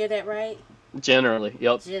 Did I hear that right? generally,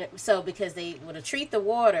 yep. So because they want to treat the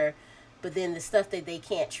water, but then the stuff that they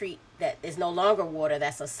can't treat that is no longer water,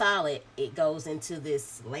 that's a solid, it goes into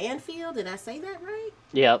this landfill. Did I say that right?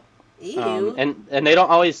 Yep. Ew. And they don't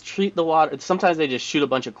always treat the water. Sometimes they just shoot a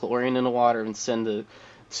bunch of chlorine in the water and send the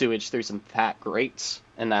sewage through some fat grates,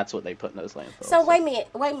 and that's what they put in those landfills. So wait a minute,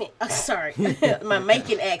 wait a minute. Oh, sorry, my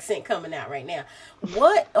Macon accent coming out right now.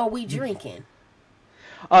 What are we drinking?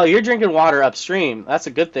 Oh, you're drinking water upstream. That's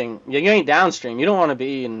a good thing. You ain't downstream. You don't want to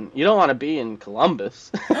be in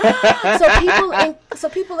Columbus. So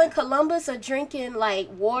people in Columbus are drinking like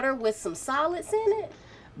water with some solids in it.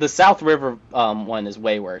 The South River one is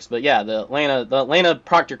way worse. But yeah, the Atlanta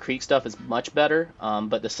Proctor Creek stuff is much better.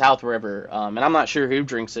 But the South River, and I'm not sure who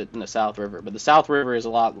drinks it in the South River, but the South River is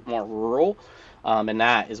a lot more rural. And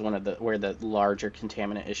that is one of the where the larger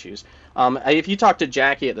contaminant issues. If you talk to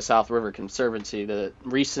Jackie at the South River Conservancy, the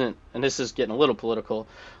recent, and this is getting a little political,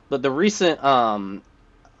 but the recent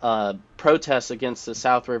protests against the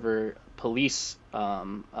South River police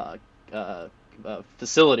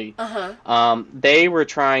facility, they were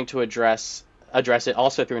trying to address it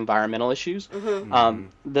also through environmental issues. Mm-hmm.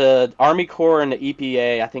 The Army Corps and the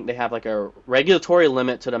EPA, I think they have like a regulatory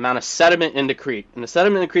limit to the amount of sediment in the creek, and the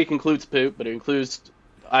sediment in the creek includes poop, but it includes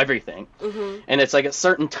everything, and it's like a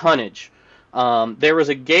certain tonnage. There was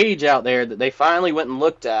a gauge out there that they finally went and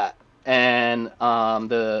looked at, and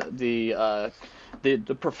the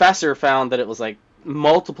professor found that it was like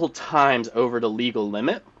multiple times over the legal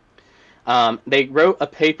limit. They wrote a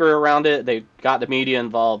paper around it. They got the media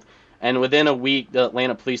involved, and within a week, the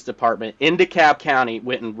Atlanta Police Department in DeKalb County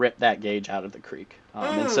went and ripped that gauge out of the creek.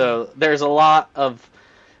 And Mm. so there's a lot of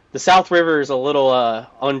the South River is a little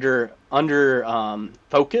under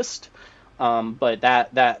focused, but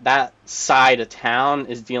that side of town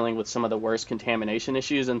is dealing with some of the worst contamination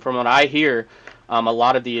issues. And from what I hear, a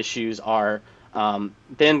lot of the issues are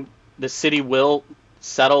then the city will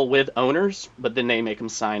settle with owners, but then they make them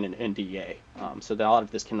sign an NDA. So that a lot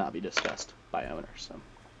of this cannot be discussed by owners. So.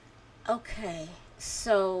 Okay.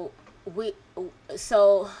 So we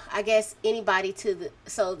so I guess anybody to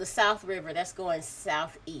the South River that's going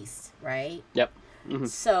southeast, right? Yep. Hmm.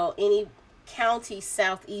 So any county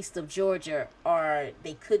southeast of Georgia are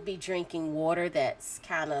they could be drinking water that's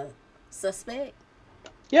kind of suspect.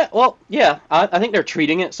 Yeah, well, yeah, I think they're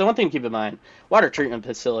treating it. So one thing to keep in mind, water treatment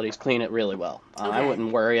facilities clean it really well. I Okay.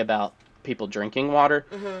 wouldn't worry about people drinking water.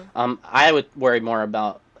 Mhm. I would worry more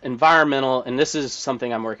about environmental, and this is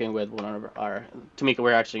something I'm working with one of our, Tamika,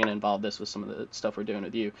 we're actually going to involve this with some of the stuff we're doing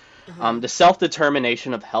with you. Mhm. The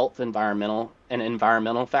self-determination of health, environmental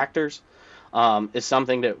factors is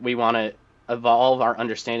something that we want to evolve our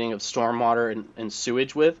understanding of stormwater and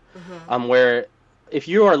sewage with, Mhm. where if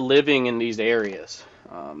you are living in these areas,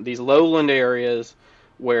 these lowland areas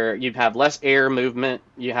where you have less air movement,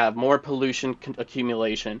 you have more pollution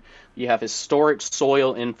accumulation, you have historic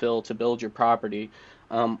soil infill to build your property.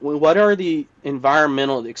 What are the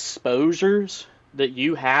environmental exposures that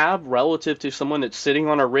you have relative to someone that's sitting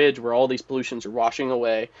on a ridge where all these pollutions are washing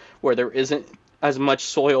away, where there isn't as much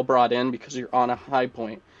soil brought in because you're on a high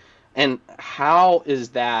point? And how is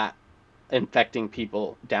that infecting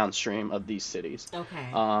people downstream of these cities?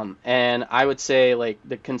 Okay. And I would say like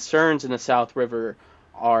the concerns in the South River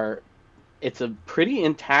are it's a pretty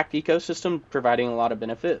intact ecosystem providing a lot of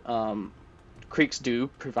benefit. Creeks do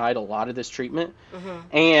provide a lot of this treatment, Mhm.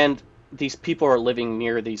 and these people are living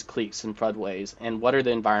near these creeks and floodways. And what are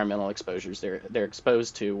the environmental exposures they're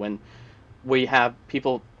exposed to when we have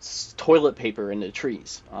people toilet paper in the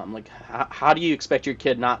trees? Like, how do you expect your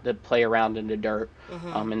kid not to play around in the dirt,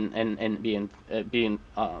 Mhm. and being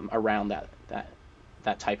around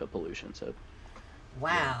that type of pollution? So, Yeah.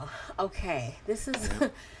 Wow. Okay. This is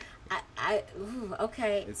Yep.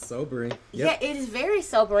 okay. It's sobering. Yeah, Yep. it is very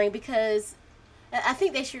sobering because I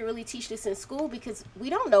think they should really teach this in school because we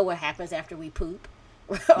don't know what happens after we poop.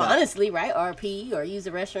 No. Honestly, right? Or pee or use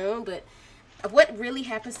the restroom, but what really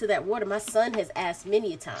happens to that water? My son has asked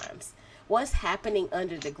many a times, what's happening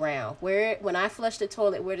under the ground? Where when I flush the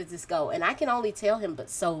toilet, where does this go? And I can only tell him but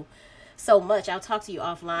so much. I'll talk to you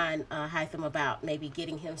offline, Hytham, about maybe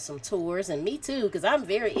getting him some tours, and me too, because I'm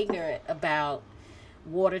very ignorant about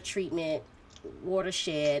water treatment,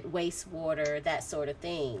 watershed, wastewater, that sort of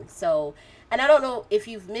thing. So, and I don't know if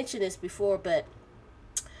you've mentioned this before, but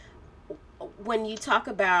when you talk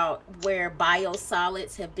about where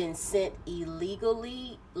biosolids have been sent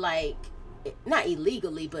illegally, like not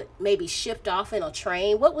illegally, but maybe shipped off in a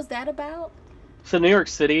train, what was that about? so New York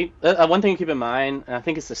City. One thing to keep in mind, and I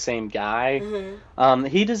think it's the same guy. Mm-hmm.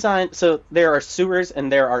 He designed. So there are sewers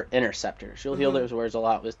and there are interceptors. You'll hear Mm-hmm. those words a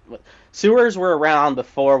lot. With sewers were around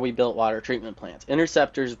before we built water treatment plants.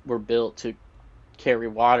 Interceptors were built to carry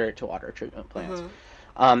water to water treatment plants.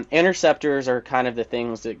 Mm-hmm. Interceptors are kind of the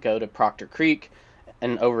things that go to Proctor Creek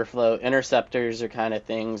and overflow. Interceptors are kind of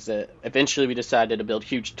things that eventually we decided to build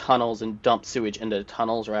huge tunnels and dump sewage into the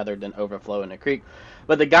tunnels rather than overflow in a creek.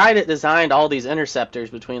 But the guy that designed all these interceptors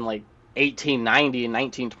between like 1890 and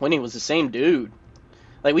 1920 was the same dude.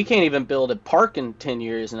 Like, we can't even build a park in 10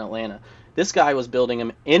 years in Atlanta. This guy was building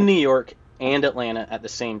them in New York and Atlanta at the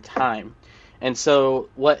same time. And so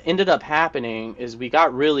what ended up happening is we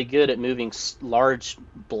got really good at moving large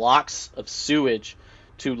blocks of sewage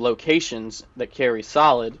to locations that carry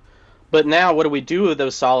solid. But now, what do we do with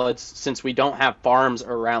those solids since we don't have farms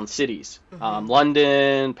around cities? Mm-hmm.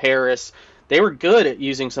 London, Paris, they were good at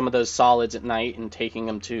using some of those solids at night and taking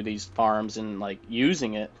them to these farms and like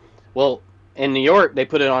using it. Well, in New York, they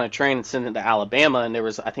put it on a train and sent it to Alabama, and there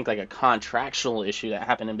was, I think, like a contractual issue that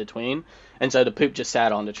happened in between, and so the poop just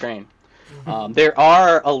sat on the train. There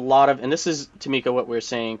are a lot of, and this is, Tamika, what we're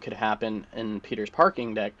saying could happen in Peter's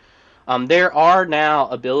parking deck. There are now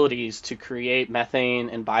abilities to create methane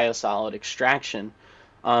and biosolid extraction,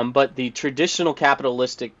 but the traditional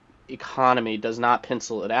capitalistic economy does not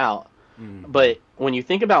pencil it out. Hmm. But when you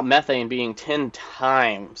think about methane being 10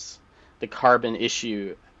 times the carbon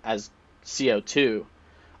issue as CO2,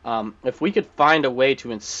 if we could find a way to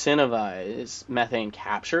incentivize methane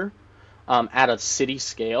capture at a city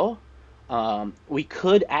scale, we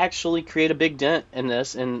could actually create a big dent in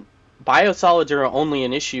this. And biosolids are only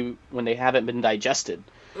an issue when they haven't been digested.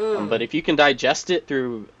 But if you can digest it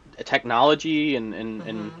through technology and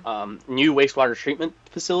new wastewater treatment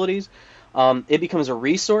facilities, it becomes a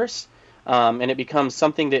resource, and it becomes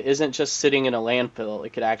something that isn't just sitting in a landfill.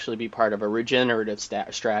 It could actually be part of a regenerative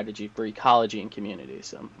strategy for ecology and community.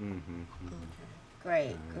 So, Mm-hmm. Mm-hmm.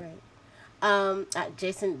 Great, All right. great.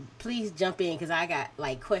 Jason, please jump in because I got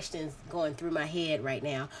like questions going through my head right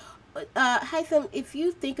now. Hytham, if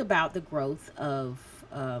you think about the growth of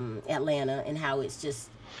Atlanta and how it's just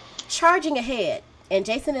charging ahead, and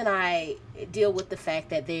Jason and I deal with the fact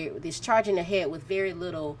that there is charging ahead with very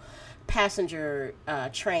little passenger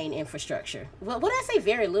train infrastructure. Well, what I say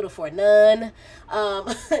very little for none,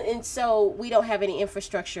 and so we don't have any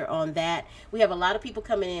infrastructure on that. We have a lot of people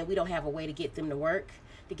coming in. We don't have a way to get them to work,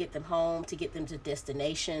 to get them home, to get them to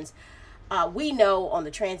destinations. We know on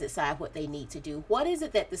the transit side what they need to do. What is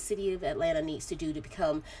it that the city of Atlanta needs to do to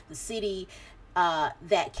become the city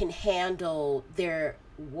that can handle their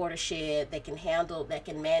watershed, that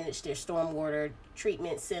can manage their stormwater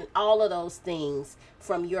treatments and all of those things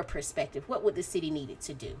from your perspective? What would the city need it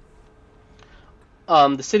to do?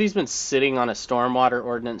 the city's been sitting on a stormwater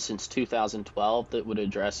ordinance since 2012 that would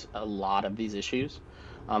address a lot of these issues.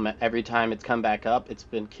 Every time it's come back up, it's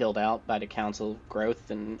been killed out by the council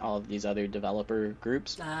growth and all of these other developer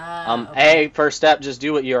groups. Okay. First step, just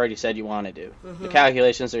do what you already said you want to do. The Mm-hmm.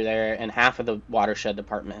 calculations are there, and half of the watershed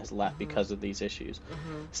department has left Mm-hmm. because of these issues.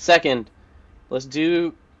 Mm-hmm. Second, let's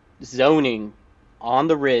do zoning on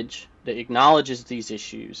the ridge that acknowledges these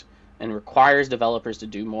issues and requires developers to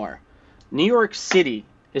do more. New York City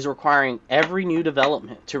is requiring every new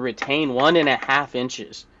development to retain 1.5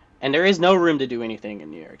 inches, and there is no room to do anything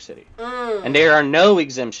in New York City. And Mm. there are no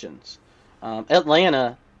exemptions.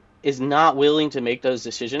 Atlanta is not willing to make those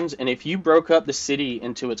decisions. And if you broke up the city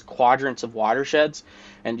into its quadrants of watersheds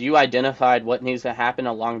and you identified what needs to happen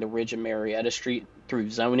along the ridge of Marietta Street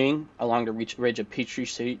through zoning, along the ridge of Peachtree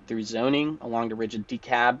Street through zoning, along the ridge of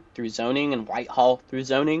DeKalb through zoning, and Whitehall through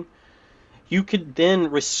zoning, you could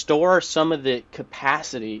then restore some of the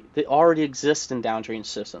capacity that already exists in downstream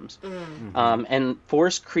systems, Mm. Mm-hmm. and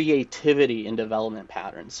force creativity in development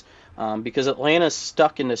patterns. Because Atlanta's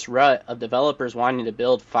stuck in this rut of developers wanting to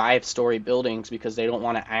build 5-story buildings because they don't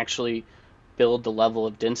want to actually build the level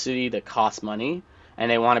of density that costs money, and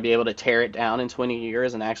they want to be able to tear it down in 20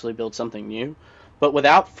 years and actually build something new. But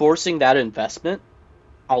without forcing that investment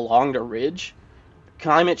along the ridge,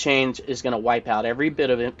 climate change is going to wipe out every bit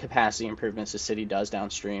of capacity improvements the city does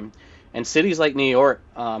downstream. And cities like New York,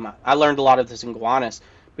 I learned a lot of this in Gowanus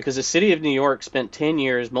because the city of New York spent 10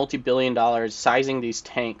 years, multi-billion dollars, sizing these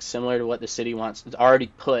tanks similar to what the city wants to already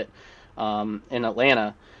put in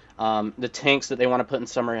Atlanta. The tanks that they want to put in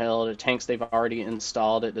Summerhill, the tanks they've already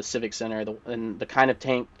installed at the Civic Center, and the kind of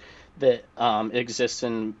tank that exists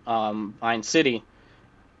in Vine City,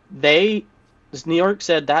 they New York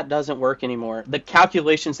said that doesn't work anymore. The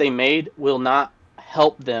calculations they made will not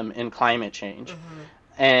help them in climate change, Mm-hmm.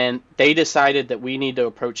 and they decided that we need to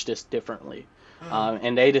approach this differently. Mm.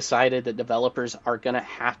 And they decided that developers are going to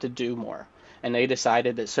have to do more. And they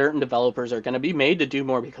decided that certain developers are going to be made to do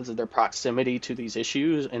more because of their proximity to these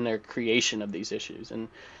issues and their creation of these issues. And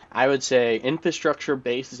I would say infrastructure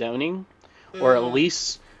based zoning, or at Mm.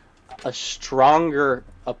 least a stronger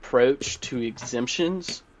approach to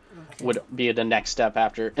exemptions, Okay. would be the next step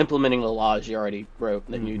after implementing the laws you already wrote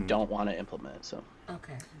that you Mm-hmm. don't want to implement. So,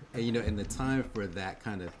 Okay. And and the time for that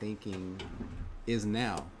kind of thinking is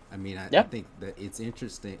now. I mean, I yeah. think that it's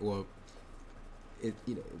interesting. Well,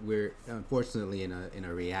 we're unfortunately in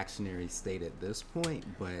a reactionary state at this point,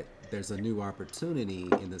 but there's a new opportunity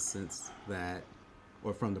in the sense that,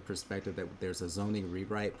 or from the perspective that there's a zoning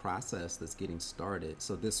rewrite process that's getting started.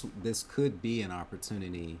 So this could be an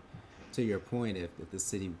opportunity, to your point, if the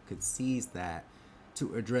city could seize that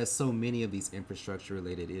to address so many of these infrastructure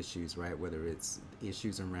related issues, right? Whether it's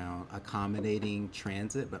issues around accommodating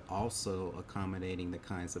transit, but also accommodating the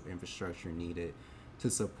kinds of infrastructure needed to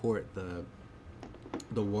support the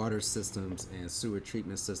water systems and sewer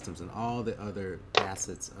treatment systems and all the other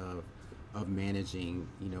facets of managing,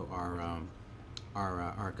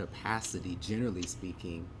 our capacity, generally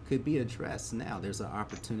speaking, could be addressed now. There's an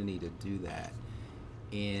opportunity to do that,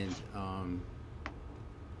 and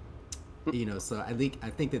so I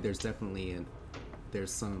think that there's definitely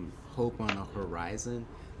there's some hope on the horizon,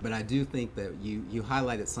 but I do think that you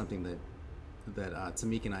highlighted something that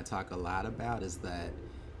Tamika and I talk a lot about, is that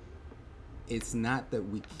it's not that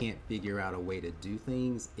we can't figure out a way to do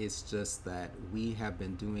things. It's just that we have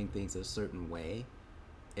been doing things a certain way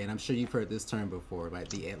and I'm sure you've heard this term before, like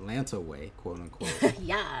the Atlanta way, quote unquote,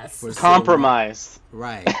 Yes. for civil rights. Compromise.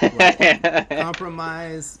 Right, right.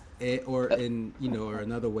 Compromise, or in or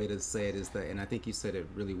another way to say it is that, and I think you said it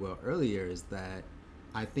really well earlier, is that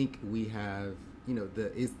I think we have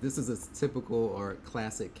this is a typical or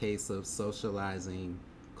classic case of socializing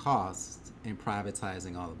costs and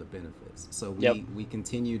privatizing all of the benefits. So Yep. we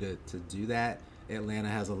continue to do that. Atlanta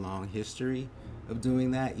has a long history of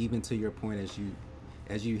doing that, even to your point,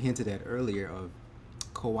 as you hinted at earlier, of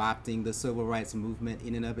co-opting the civil rights movement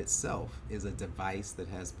in and of itself is a device that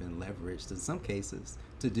has been leveraged in some cases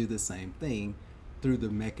to do the same thing through the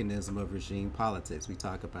mechanism of regime politics. We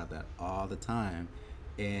talk about that all the time.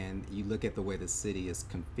 And you look at the way the city is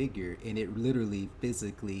configured, and it literally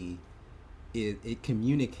physically it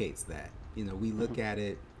communicates that. We look at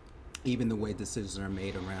it, even the way decisions are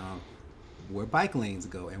made around where bike lanes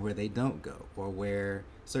go and where they don't go, or where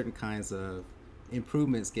certain kinds of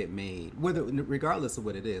improvements get made, whether regardless of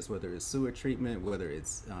what it is, whether it's sewer treatment, whether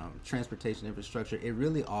it's transportation infrastructure. It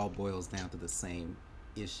really all boils down to the same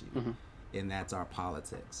issue, and that's our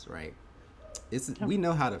politics, right? We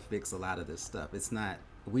know how to fix a lot of this stuff. It's not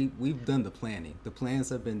we've done the planning. The plans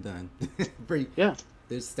have been done. Yeah.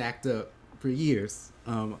 They're stacked up for years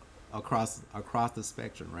across the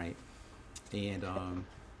spectrum, right? And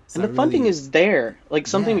And the funding is there. Like,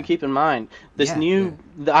 something to keep in mind.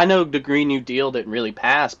 I know the Green New Deal didn't really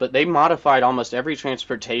pass, but they modified almost every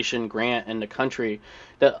transportation grant in the country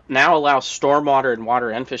that now allows stormwater and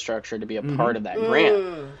water infrastructure to be a part of that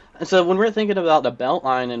grant. And so when we're thinking about the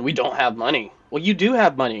Beltline and we don't have money, well, you do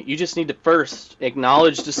have money. You just need to first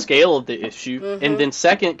acknowledge the scale of the issue, and then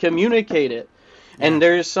second, communicate it. Yeah. And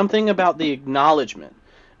there's something about the acknowledgement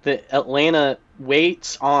that Atlanta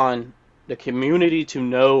waits on the community to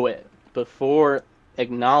know it before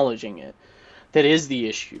acknowledging it. That is the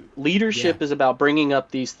issue. Leadership is about bringing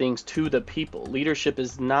up these things to the people. Leadership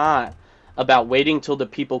is not about waiting till the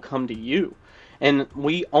people come to you. And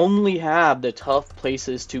we only have the tough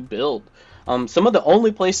places to build. Some of the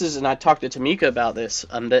only places, and I talked to Tamika about this,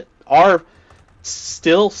 that are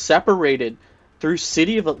still separated through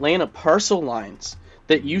City of Atlanta parcel lines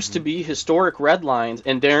that used to be historic red lines.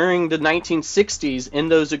 And during the 1960s, in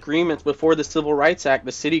those agreements before the Civil Rights Act,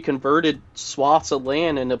 the city converted swaths of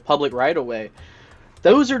land into public right-of-way.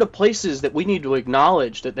 Those are the places that we need to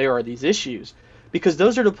acknowledge that there are these issues, because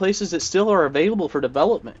those are the places that still are available for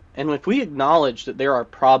development. And if we acknowledge that there are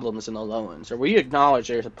problems in the lowlands, or we acknowledge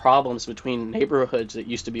there's problems between neighborhoods that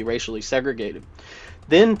used to be racially segregated,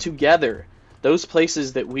 then together, those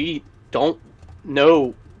places that we don't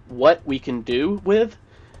know what we can do with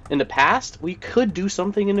in the past, we could do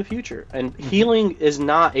something in the future. And healing is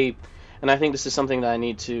not and I think this is something that I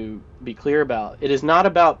need to be clear about, it is not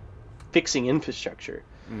about fixing infrastructure.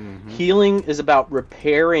 Healing is about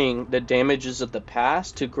repairing the damages of the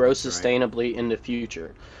past to grow sustainably in the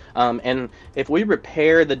future. And if we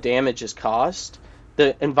repair the damages caused,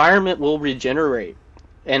 the environment will regenerate.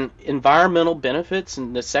 And environmental benefits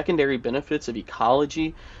and the secondary benefits of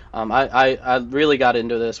ecology. I really got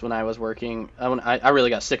into this when I was working. I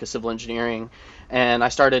really got sick of civil engineering, and I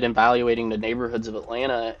started evaluating the neighborhoods of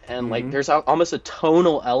Atlanta. And like, there's almost a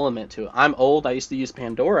tonal element to it. I'm old. I used to use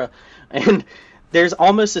Pandora, and there's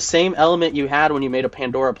almost the same element you had when you made a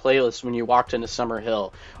Pandora playlist when you walked into Summer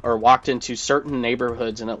Hill or walked into certain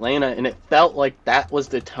neighborhoods in Atlanta, and it felt like that was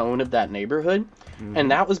the tone of that neighborhood.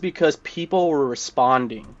 And that was because people were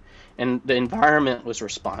responding and the environment was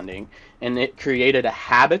responding, and it created a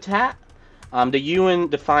habitat. The UN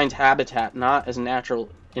defines habitat not as natural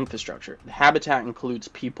infrastructure. The habitat includes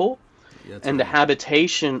people, and the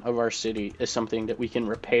habitation of our city is something that we can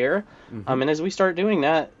repair. And as we start doing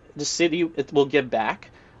that, the city will give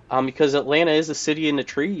back, because Atlanta is a city in the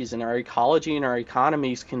trees, and our ecology and our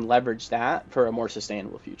economies can leverage that for a more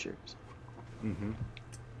sustainable future.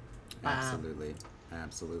 Absolutely.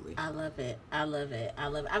 I love it.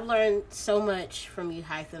 I've learned so much from you,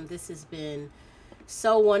 Hytham. This has been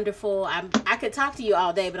so wonderful. I could talk to you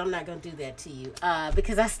all day, but I'm not going to do that to you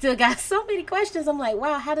because I still got so many questions. I'm like,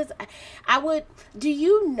 wow, do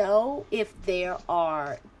you know if there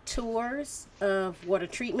are tours of water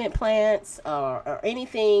treatment plants or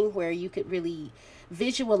anything where you could really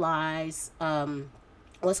visualize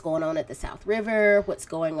what's going on at the South River, what's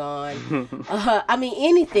going on,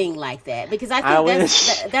 anything like that, because I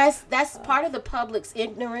think that's part of the public's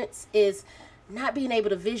ignorance, is not being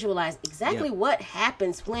able to visualize exactly what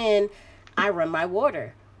happens when I run my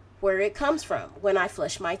water, where it comes from, when I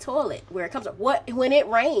flush my toilet, where it comes from, when it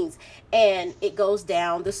rains and it goes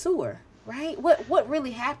down the sewer. right? What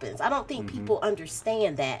really happens? I don't think people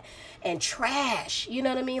understand that. And trash, you know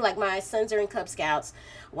what I mean? Like my sons are in Cub Scouts.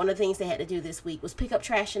 One of the things they had to do this week was pick up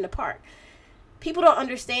trash in the park. People don't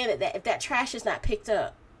understand that if that trash is not picked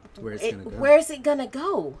up, where is it gonna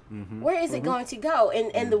go? Where is it going to go?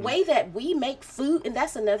 And the way that we make food, and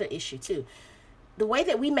that's another issue too. The way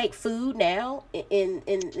that we make food now in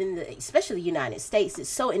the, especially the United States, is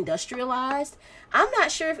so industrialized. I'm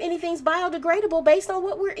not sure if anything's biodegradable based on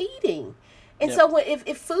what we're eating. And Yep. so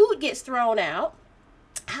if food gets thrown out,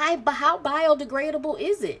 how biodegradable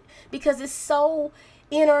is it? Because it's so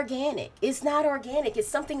inorganic. It's not organic. It's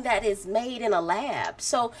something that is made in a lab.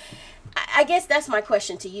 So I guess that's my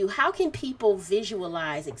question to you. How can people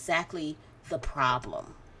visualize exactly the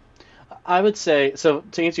problem? I would say, so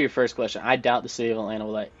to answer your first question, I doubt the city of Atlanta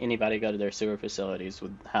will let anybody go to their sewer facilities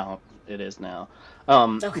with how it is now.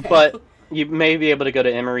 Okay. But you may be able to go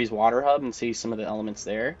to Emory's Water Hub and see some of the elements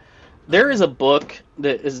there. There is a book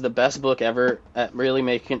that is the best book ever at really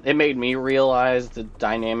it made me realize the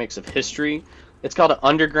dynamics of history. It's called An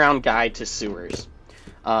Underground Guide to Sewers.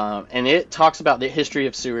 And it talks about the history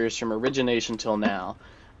of sewers from origination till now.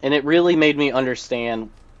 And it really made me understand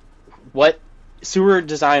what sewer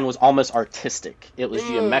design was. Almost artistic. It was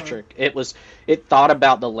geometric. It thought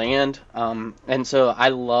about the land. And so I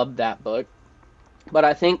loved that book. But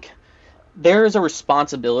I think there is a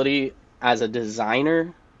responsibility as a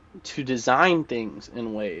designer to design things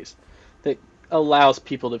in ways that allows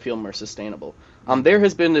people to feel more sustainable. There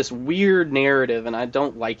has been this weird narrative, and I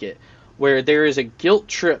don't like it, where there is a guilt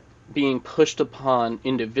trip being pushed upon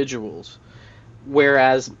individuals,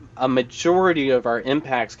 whereas a majority of our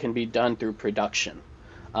impacts can be done through production.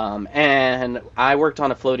 And I worked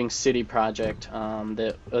on a floating city project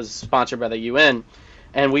that was sponsored by the UN,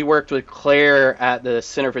 and we worked with Claire at the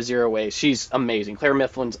Center for Zero Waste. She's amazing. Claire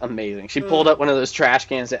Mifflin's amazing. She pulled up one of those trash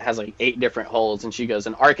cans that has like 8 different holes, and she goes,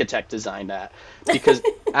 an architect designed that. Because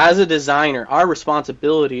as a designer, our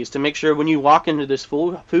responsibility is to make sure when you walk into this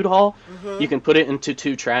food hall, you can put it into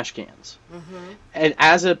 2 trash cans. And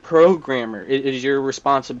as a programmer, it is your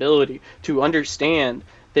responsibility to understand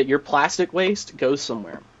that your plastic waste goes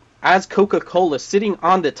somewhere. As Coca-Cola sitting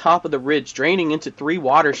on the top of the ridge, draining into 3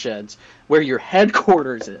 watersheds where your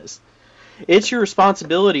headquarters is, it's your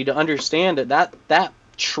responsibility to understand that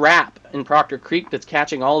trap in Proctor Creek that's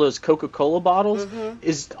catching all those Coca-Cola bottles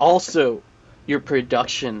is also your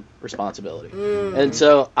production responsibility. And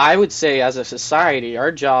so I would say as a society,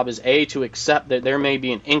 our job is to accept that there may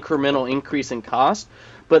be an incremental increase in cost,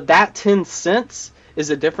 but that 10 cents is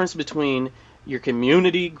the difference between your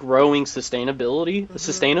community growing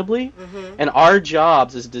sustainably, and our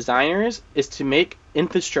jobs as designers is to make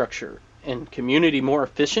infrastructure and community more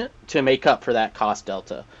efficient to make up for that cost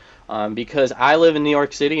delta. Because I live in New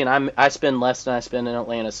York City and I spend less than I spend in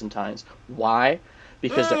Atlanta sometimes. Why?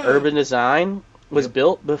 Because the urban design was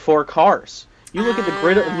built before cars. You look at the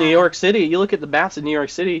grid of New York City, you look at the maps of New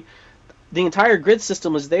York City, the entire grid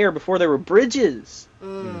system was there before there were bridges.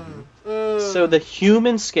 So the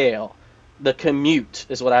human scale, the commute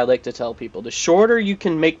is what I like to tell people. The shorter you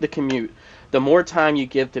can make the commute, the more time you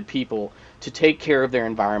give to people to take care of their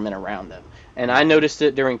environment around them. And I noticed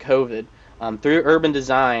it during COVID. Through urban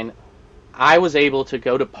design, I was able to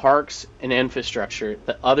go to parks and infrastructure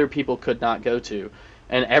that other people could not go to.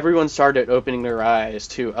 And everyone started opening their eyes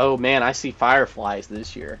to, oh man, I see fireflies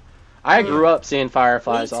this year. I grew up seeing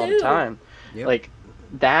fireflies all the time. Yep. Like,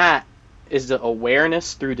 that is the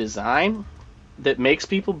awareness through design that makes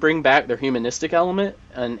people bring back their humanistic element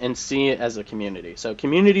and see it as a community. So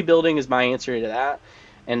community building is my answer to that.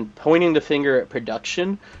 And pointing the finger at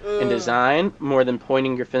production and design more than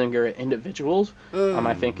pointing your finger at individuals,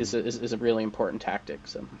 I think is a really important tactic.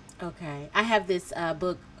 So. Okay. I have this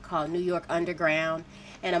book called New York Underground,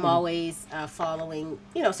 and I'm always following,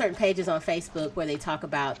 certain pages on Facebook where they talk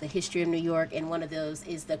about the history of New York, and one of those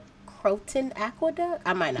is the Croton Aqueduct.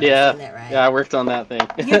 I might not have saying that right. Yeah, I worked on that thing.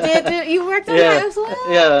 You did? You worked on that as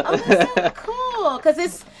well? Yeah. Oh, that's so cool. Because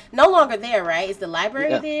it's no longer there, right? Is the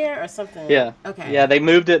library there or something? Yeah. Okay. Yeah, they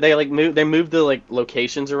moved it. They moved the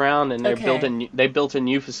locations around, and they built a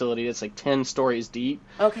new facility that's like 10 stories deep.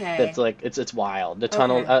 Okay. That's like it's wild. The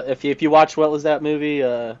tunnel. If you watch, what was that movie?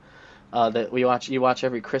 That you watch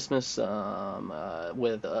every Christmas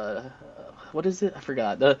with what is it? I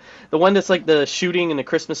forgot. The one that's like the shooting in the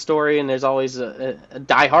Christmas Story, and there's always a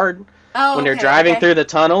Die Hard. Oh, when they're driving through the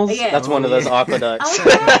tunnels, that's one of those aqueducts. Okay,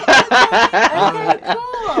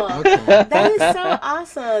 cool. Okay. That is so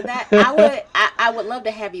awesome. That I would love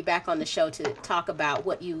to have you back on the show to talk about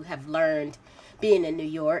what you have learned being in New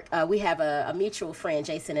York. We have a mutual friend,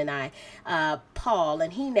 Jason and I, Paul,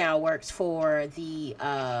 and he now works for the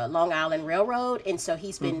Long Island Railroad, and so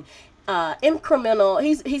he's been incremental.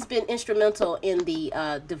 He's been instrumental in the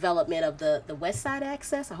development of the West Side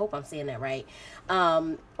Access. I hope I'm saying that right,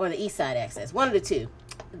 or the East Side Access. One of the two.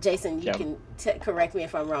 Jason, you Yep. can correct me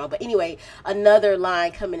if I'm wrong. But anyway, another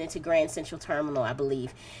line coming into Grand Central Terminal, I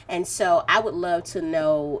believe. And so I would love to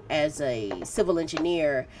know, as a civil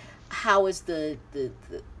engineer, how is the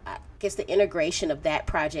I guess the integration of that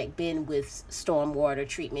project been with stormwater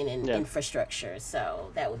treatment and Yeah. infrastructure?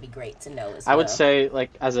 So that would be great to know as I well. would say,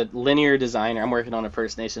 like, as a linear designer, I'm working on a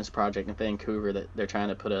First Nations project in Vancouver that they're trying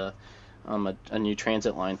to put a new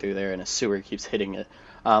transit line through there, and a sewer keeps hitting it.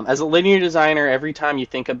 As a linear designer, every time you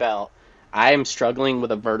think about, I am struggling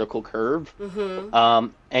with a vertical curve,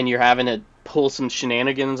 and you're having to pull some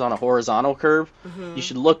shenanigans on a horizontal curve, you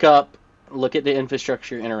should look at the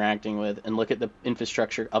infrastructure you're interacting with, and look at the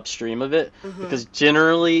infrastructure upstream of it, because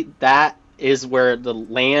generally that is where the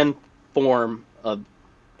land form of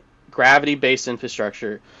gravity-based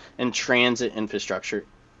infrastructure and transit infrastructure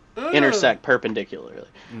intersect perpendicularly.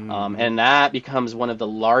 And that becomes one of the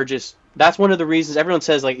largest. That's one of the reasons everyone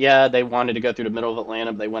says, like, yeah, they wanted to go through the middle of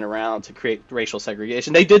Atlanta, but they went around to create racial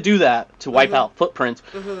segregation. They did do that to wipe out footprints,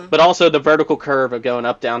 but also the vertical curve of going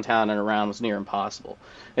up downtown and around was near impossible.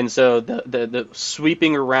 And so the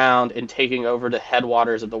sweeping around and taking over the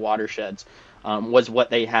headwaters of the watersheds was what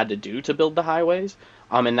they had to do to build the highways.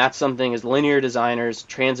 And that's something, as linear designers,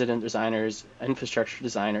 transit designers, infrastructure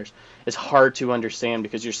designers, is hard to understand,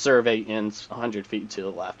 because your survey ends 100 feet to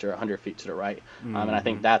the left or 100 feet to the right. And I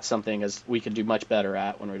think that's something as we could do much better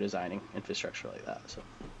at when we're designing infrastructure like that. So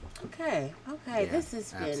Okay. Yeah, This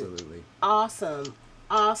has been absolutely. awesome.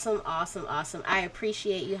 Awesome. I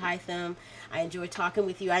appreciate you, Hytham. I enjoy talking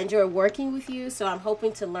with you. I enjoy working with you. So I'm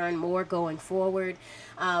hoping to learn more going forward.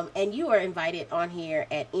 And you are invited on here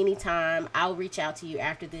at any time. I'll reach out to you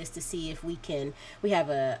after this to see if we can. We have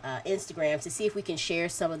a Instagram, to see if we can share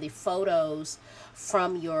some of the photos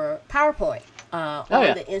from your PowerPoint on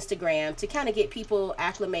yeah. the Instagram, to kind of get people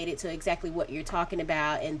acclimated to exactly what you're talking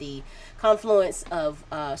about, and the confluence of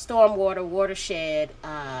stormwater, watershed,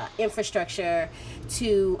 infrastructure,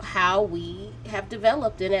 to how we have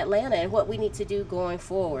developed in Atlanta and what we need to do going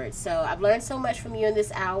forward. So I've learned so much from you in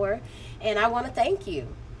this hour, and I want to thank you.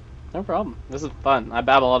 no problem. This is fun. I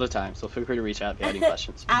babble all the time, so feel free to reach out if you have any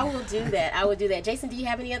questions. I will do that. I will do that. Jason, do you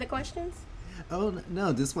have any other questions? Oh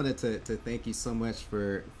no! Just wanted to thank you so much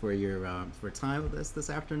for your for time with us this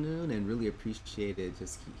afternoon, and really appreciated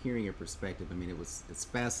just hearing your perspective. I mean, it's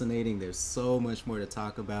fascinating. There's so much more to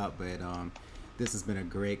talk about, but this has been a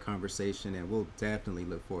great conversation, and we'll definitely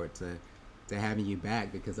look forward to having you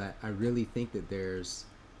back, because I really think that there's,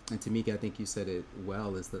 and Tamika, I think you said it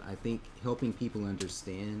well, is that I think helping people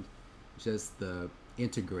understand just the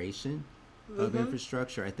integration of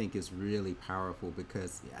infrastructure, I think, is really powerful,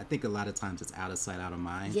 because I think a lot of times it's out of sight, out of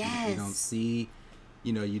mind. You don't see,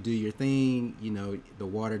 you do your thing, the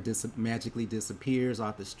water magically disappears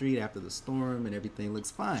off the street after the storm and everything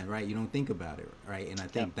looks fine, right? You don't think about it, right? And I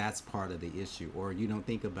think that's part of the issue. Or you don't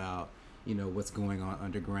think about, what's going on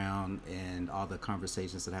underground and all the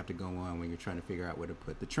conversations that have to go on when you're trying to figure out where to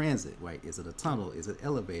put the transit, right? Is it a tunnel? Is it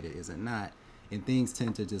elevated? Is it not? And things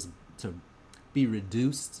tend to just to be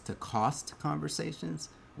reduced to cost conversations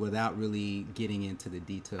without really getting into the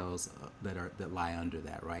details that lie under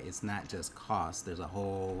that, right? It's not just cost. There's a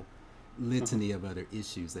whole litany of other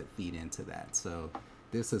issues that feed into that. So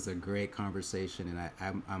this is a great conversation,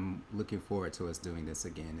 and I'm looking forward to us doing this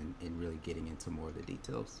again, and really getting into more of the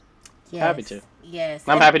details. Yes. Happy to. Yes.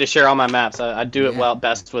 I'm happy to share all my maps. I do it Yeah. well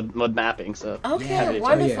best with mapping. So Okay, happy to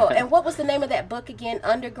wonderful. Oh, yeah. And what was the name of that book again?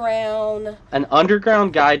 Underground an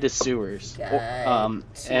underground guide to sewers. Guide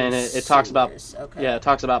to And it talks about Sewers. Okay. yeah, it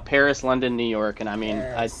talks about Paris, London, New York, and I mean,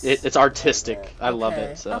 Paris, it's artistic. London. I love Okay.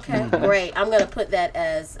 it. So Okay, great. I'm gonna put that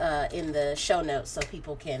as in the show notes so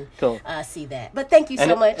people can Cool. see that. But thank you And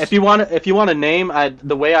so much. if you want a name,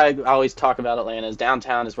 the way I always talk about Atlanta is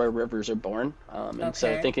downtown is where rivers are born. And so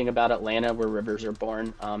Okay. thinking about Atlanta, where rivers are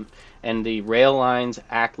born, and the rail lines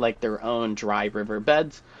act like their own dry river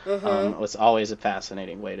beds. Was always a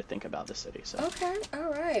fascinating way to think about the city. So Okay,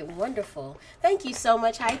 all right, wonderful. Thank you so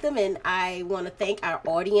much, Hytham, and I want to thank our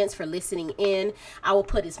audience for listening in. I will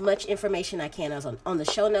put as much information I can as on the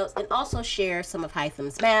show notes, and also share some of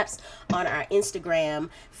Hytham's maps on our Instagram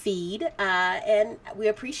feed, and we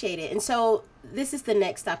appreciate it. And so this is the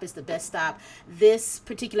next stop is the best stop. This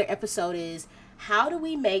particular episode is how do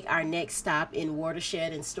we make our next stop in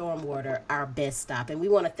Watershed and Stormwater our best stop? And we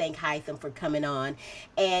want to thank Hytham for coming on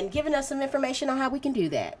and giving us some information on how we can do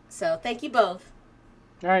that. So thank you both.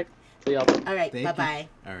 All right. See y'all. All right. Bye Thank you. bye.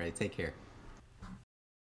 All right, take care.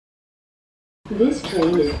 This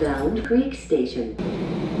train is bound Creek Station.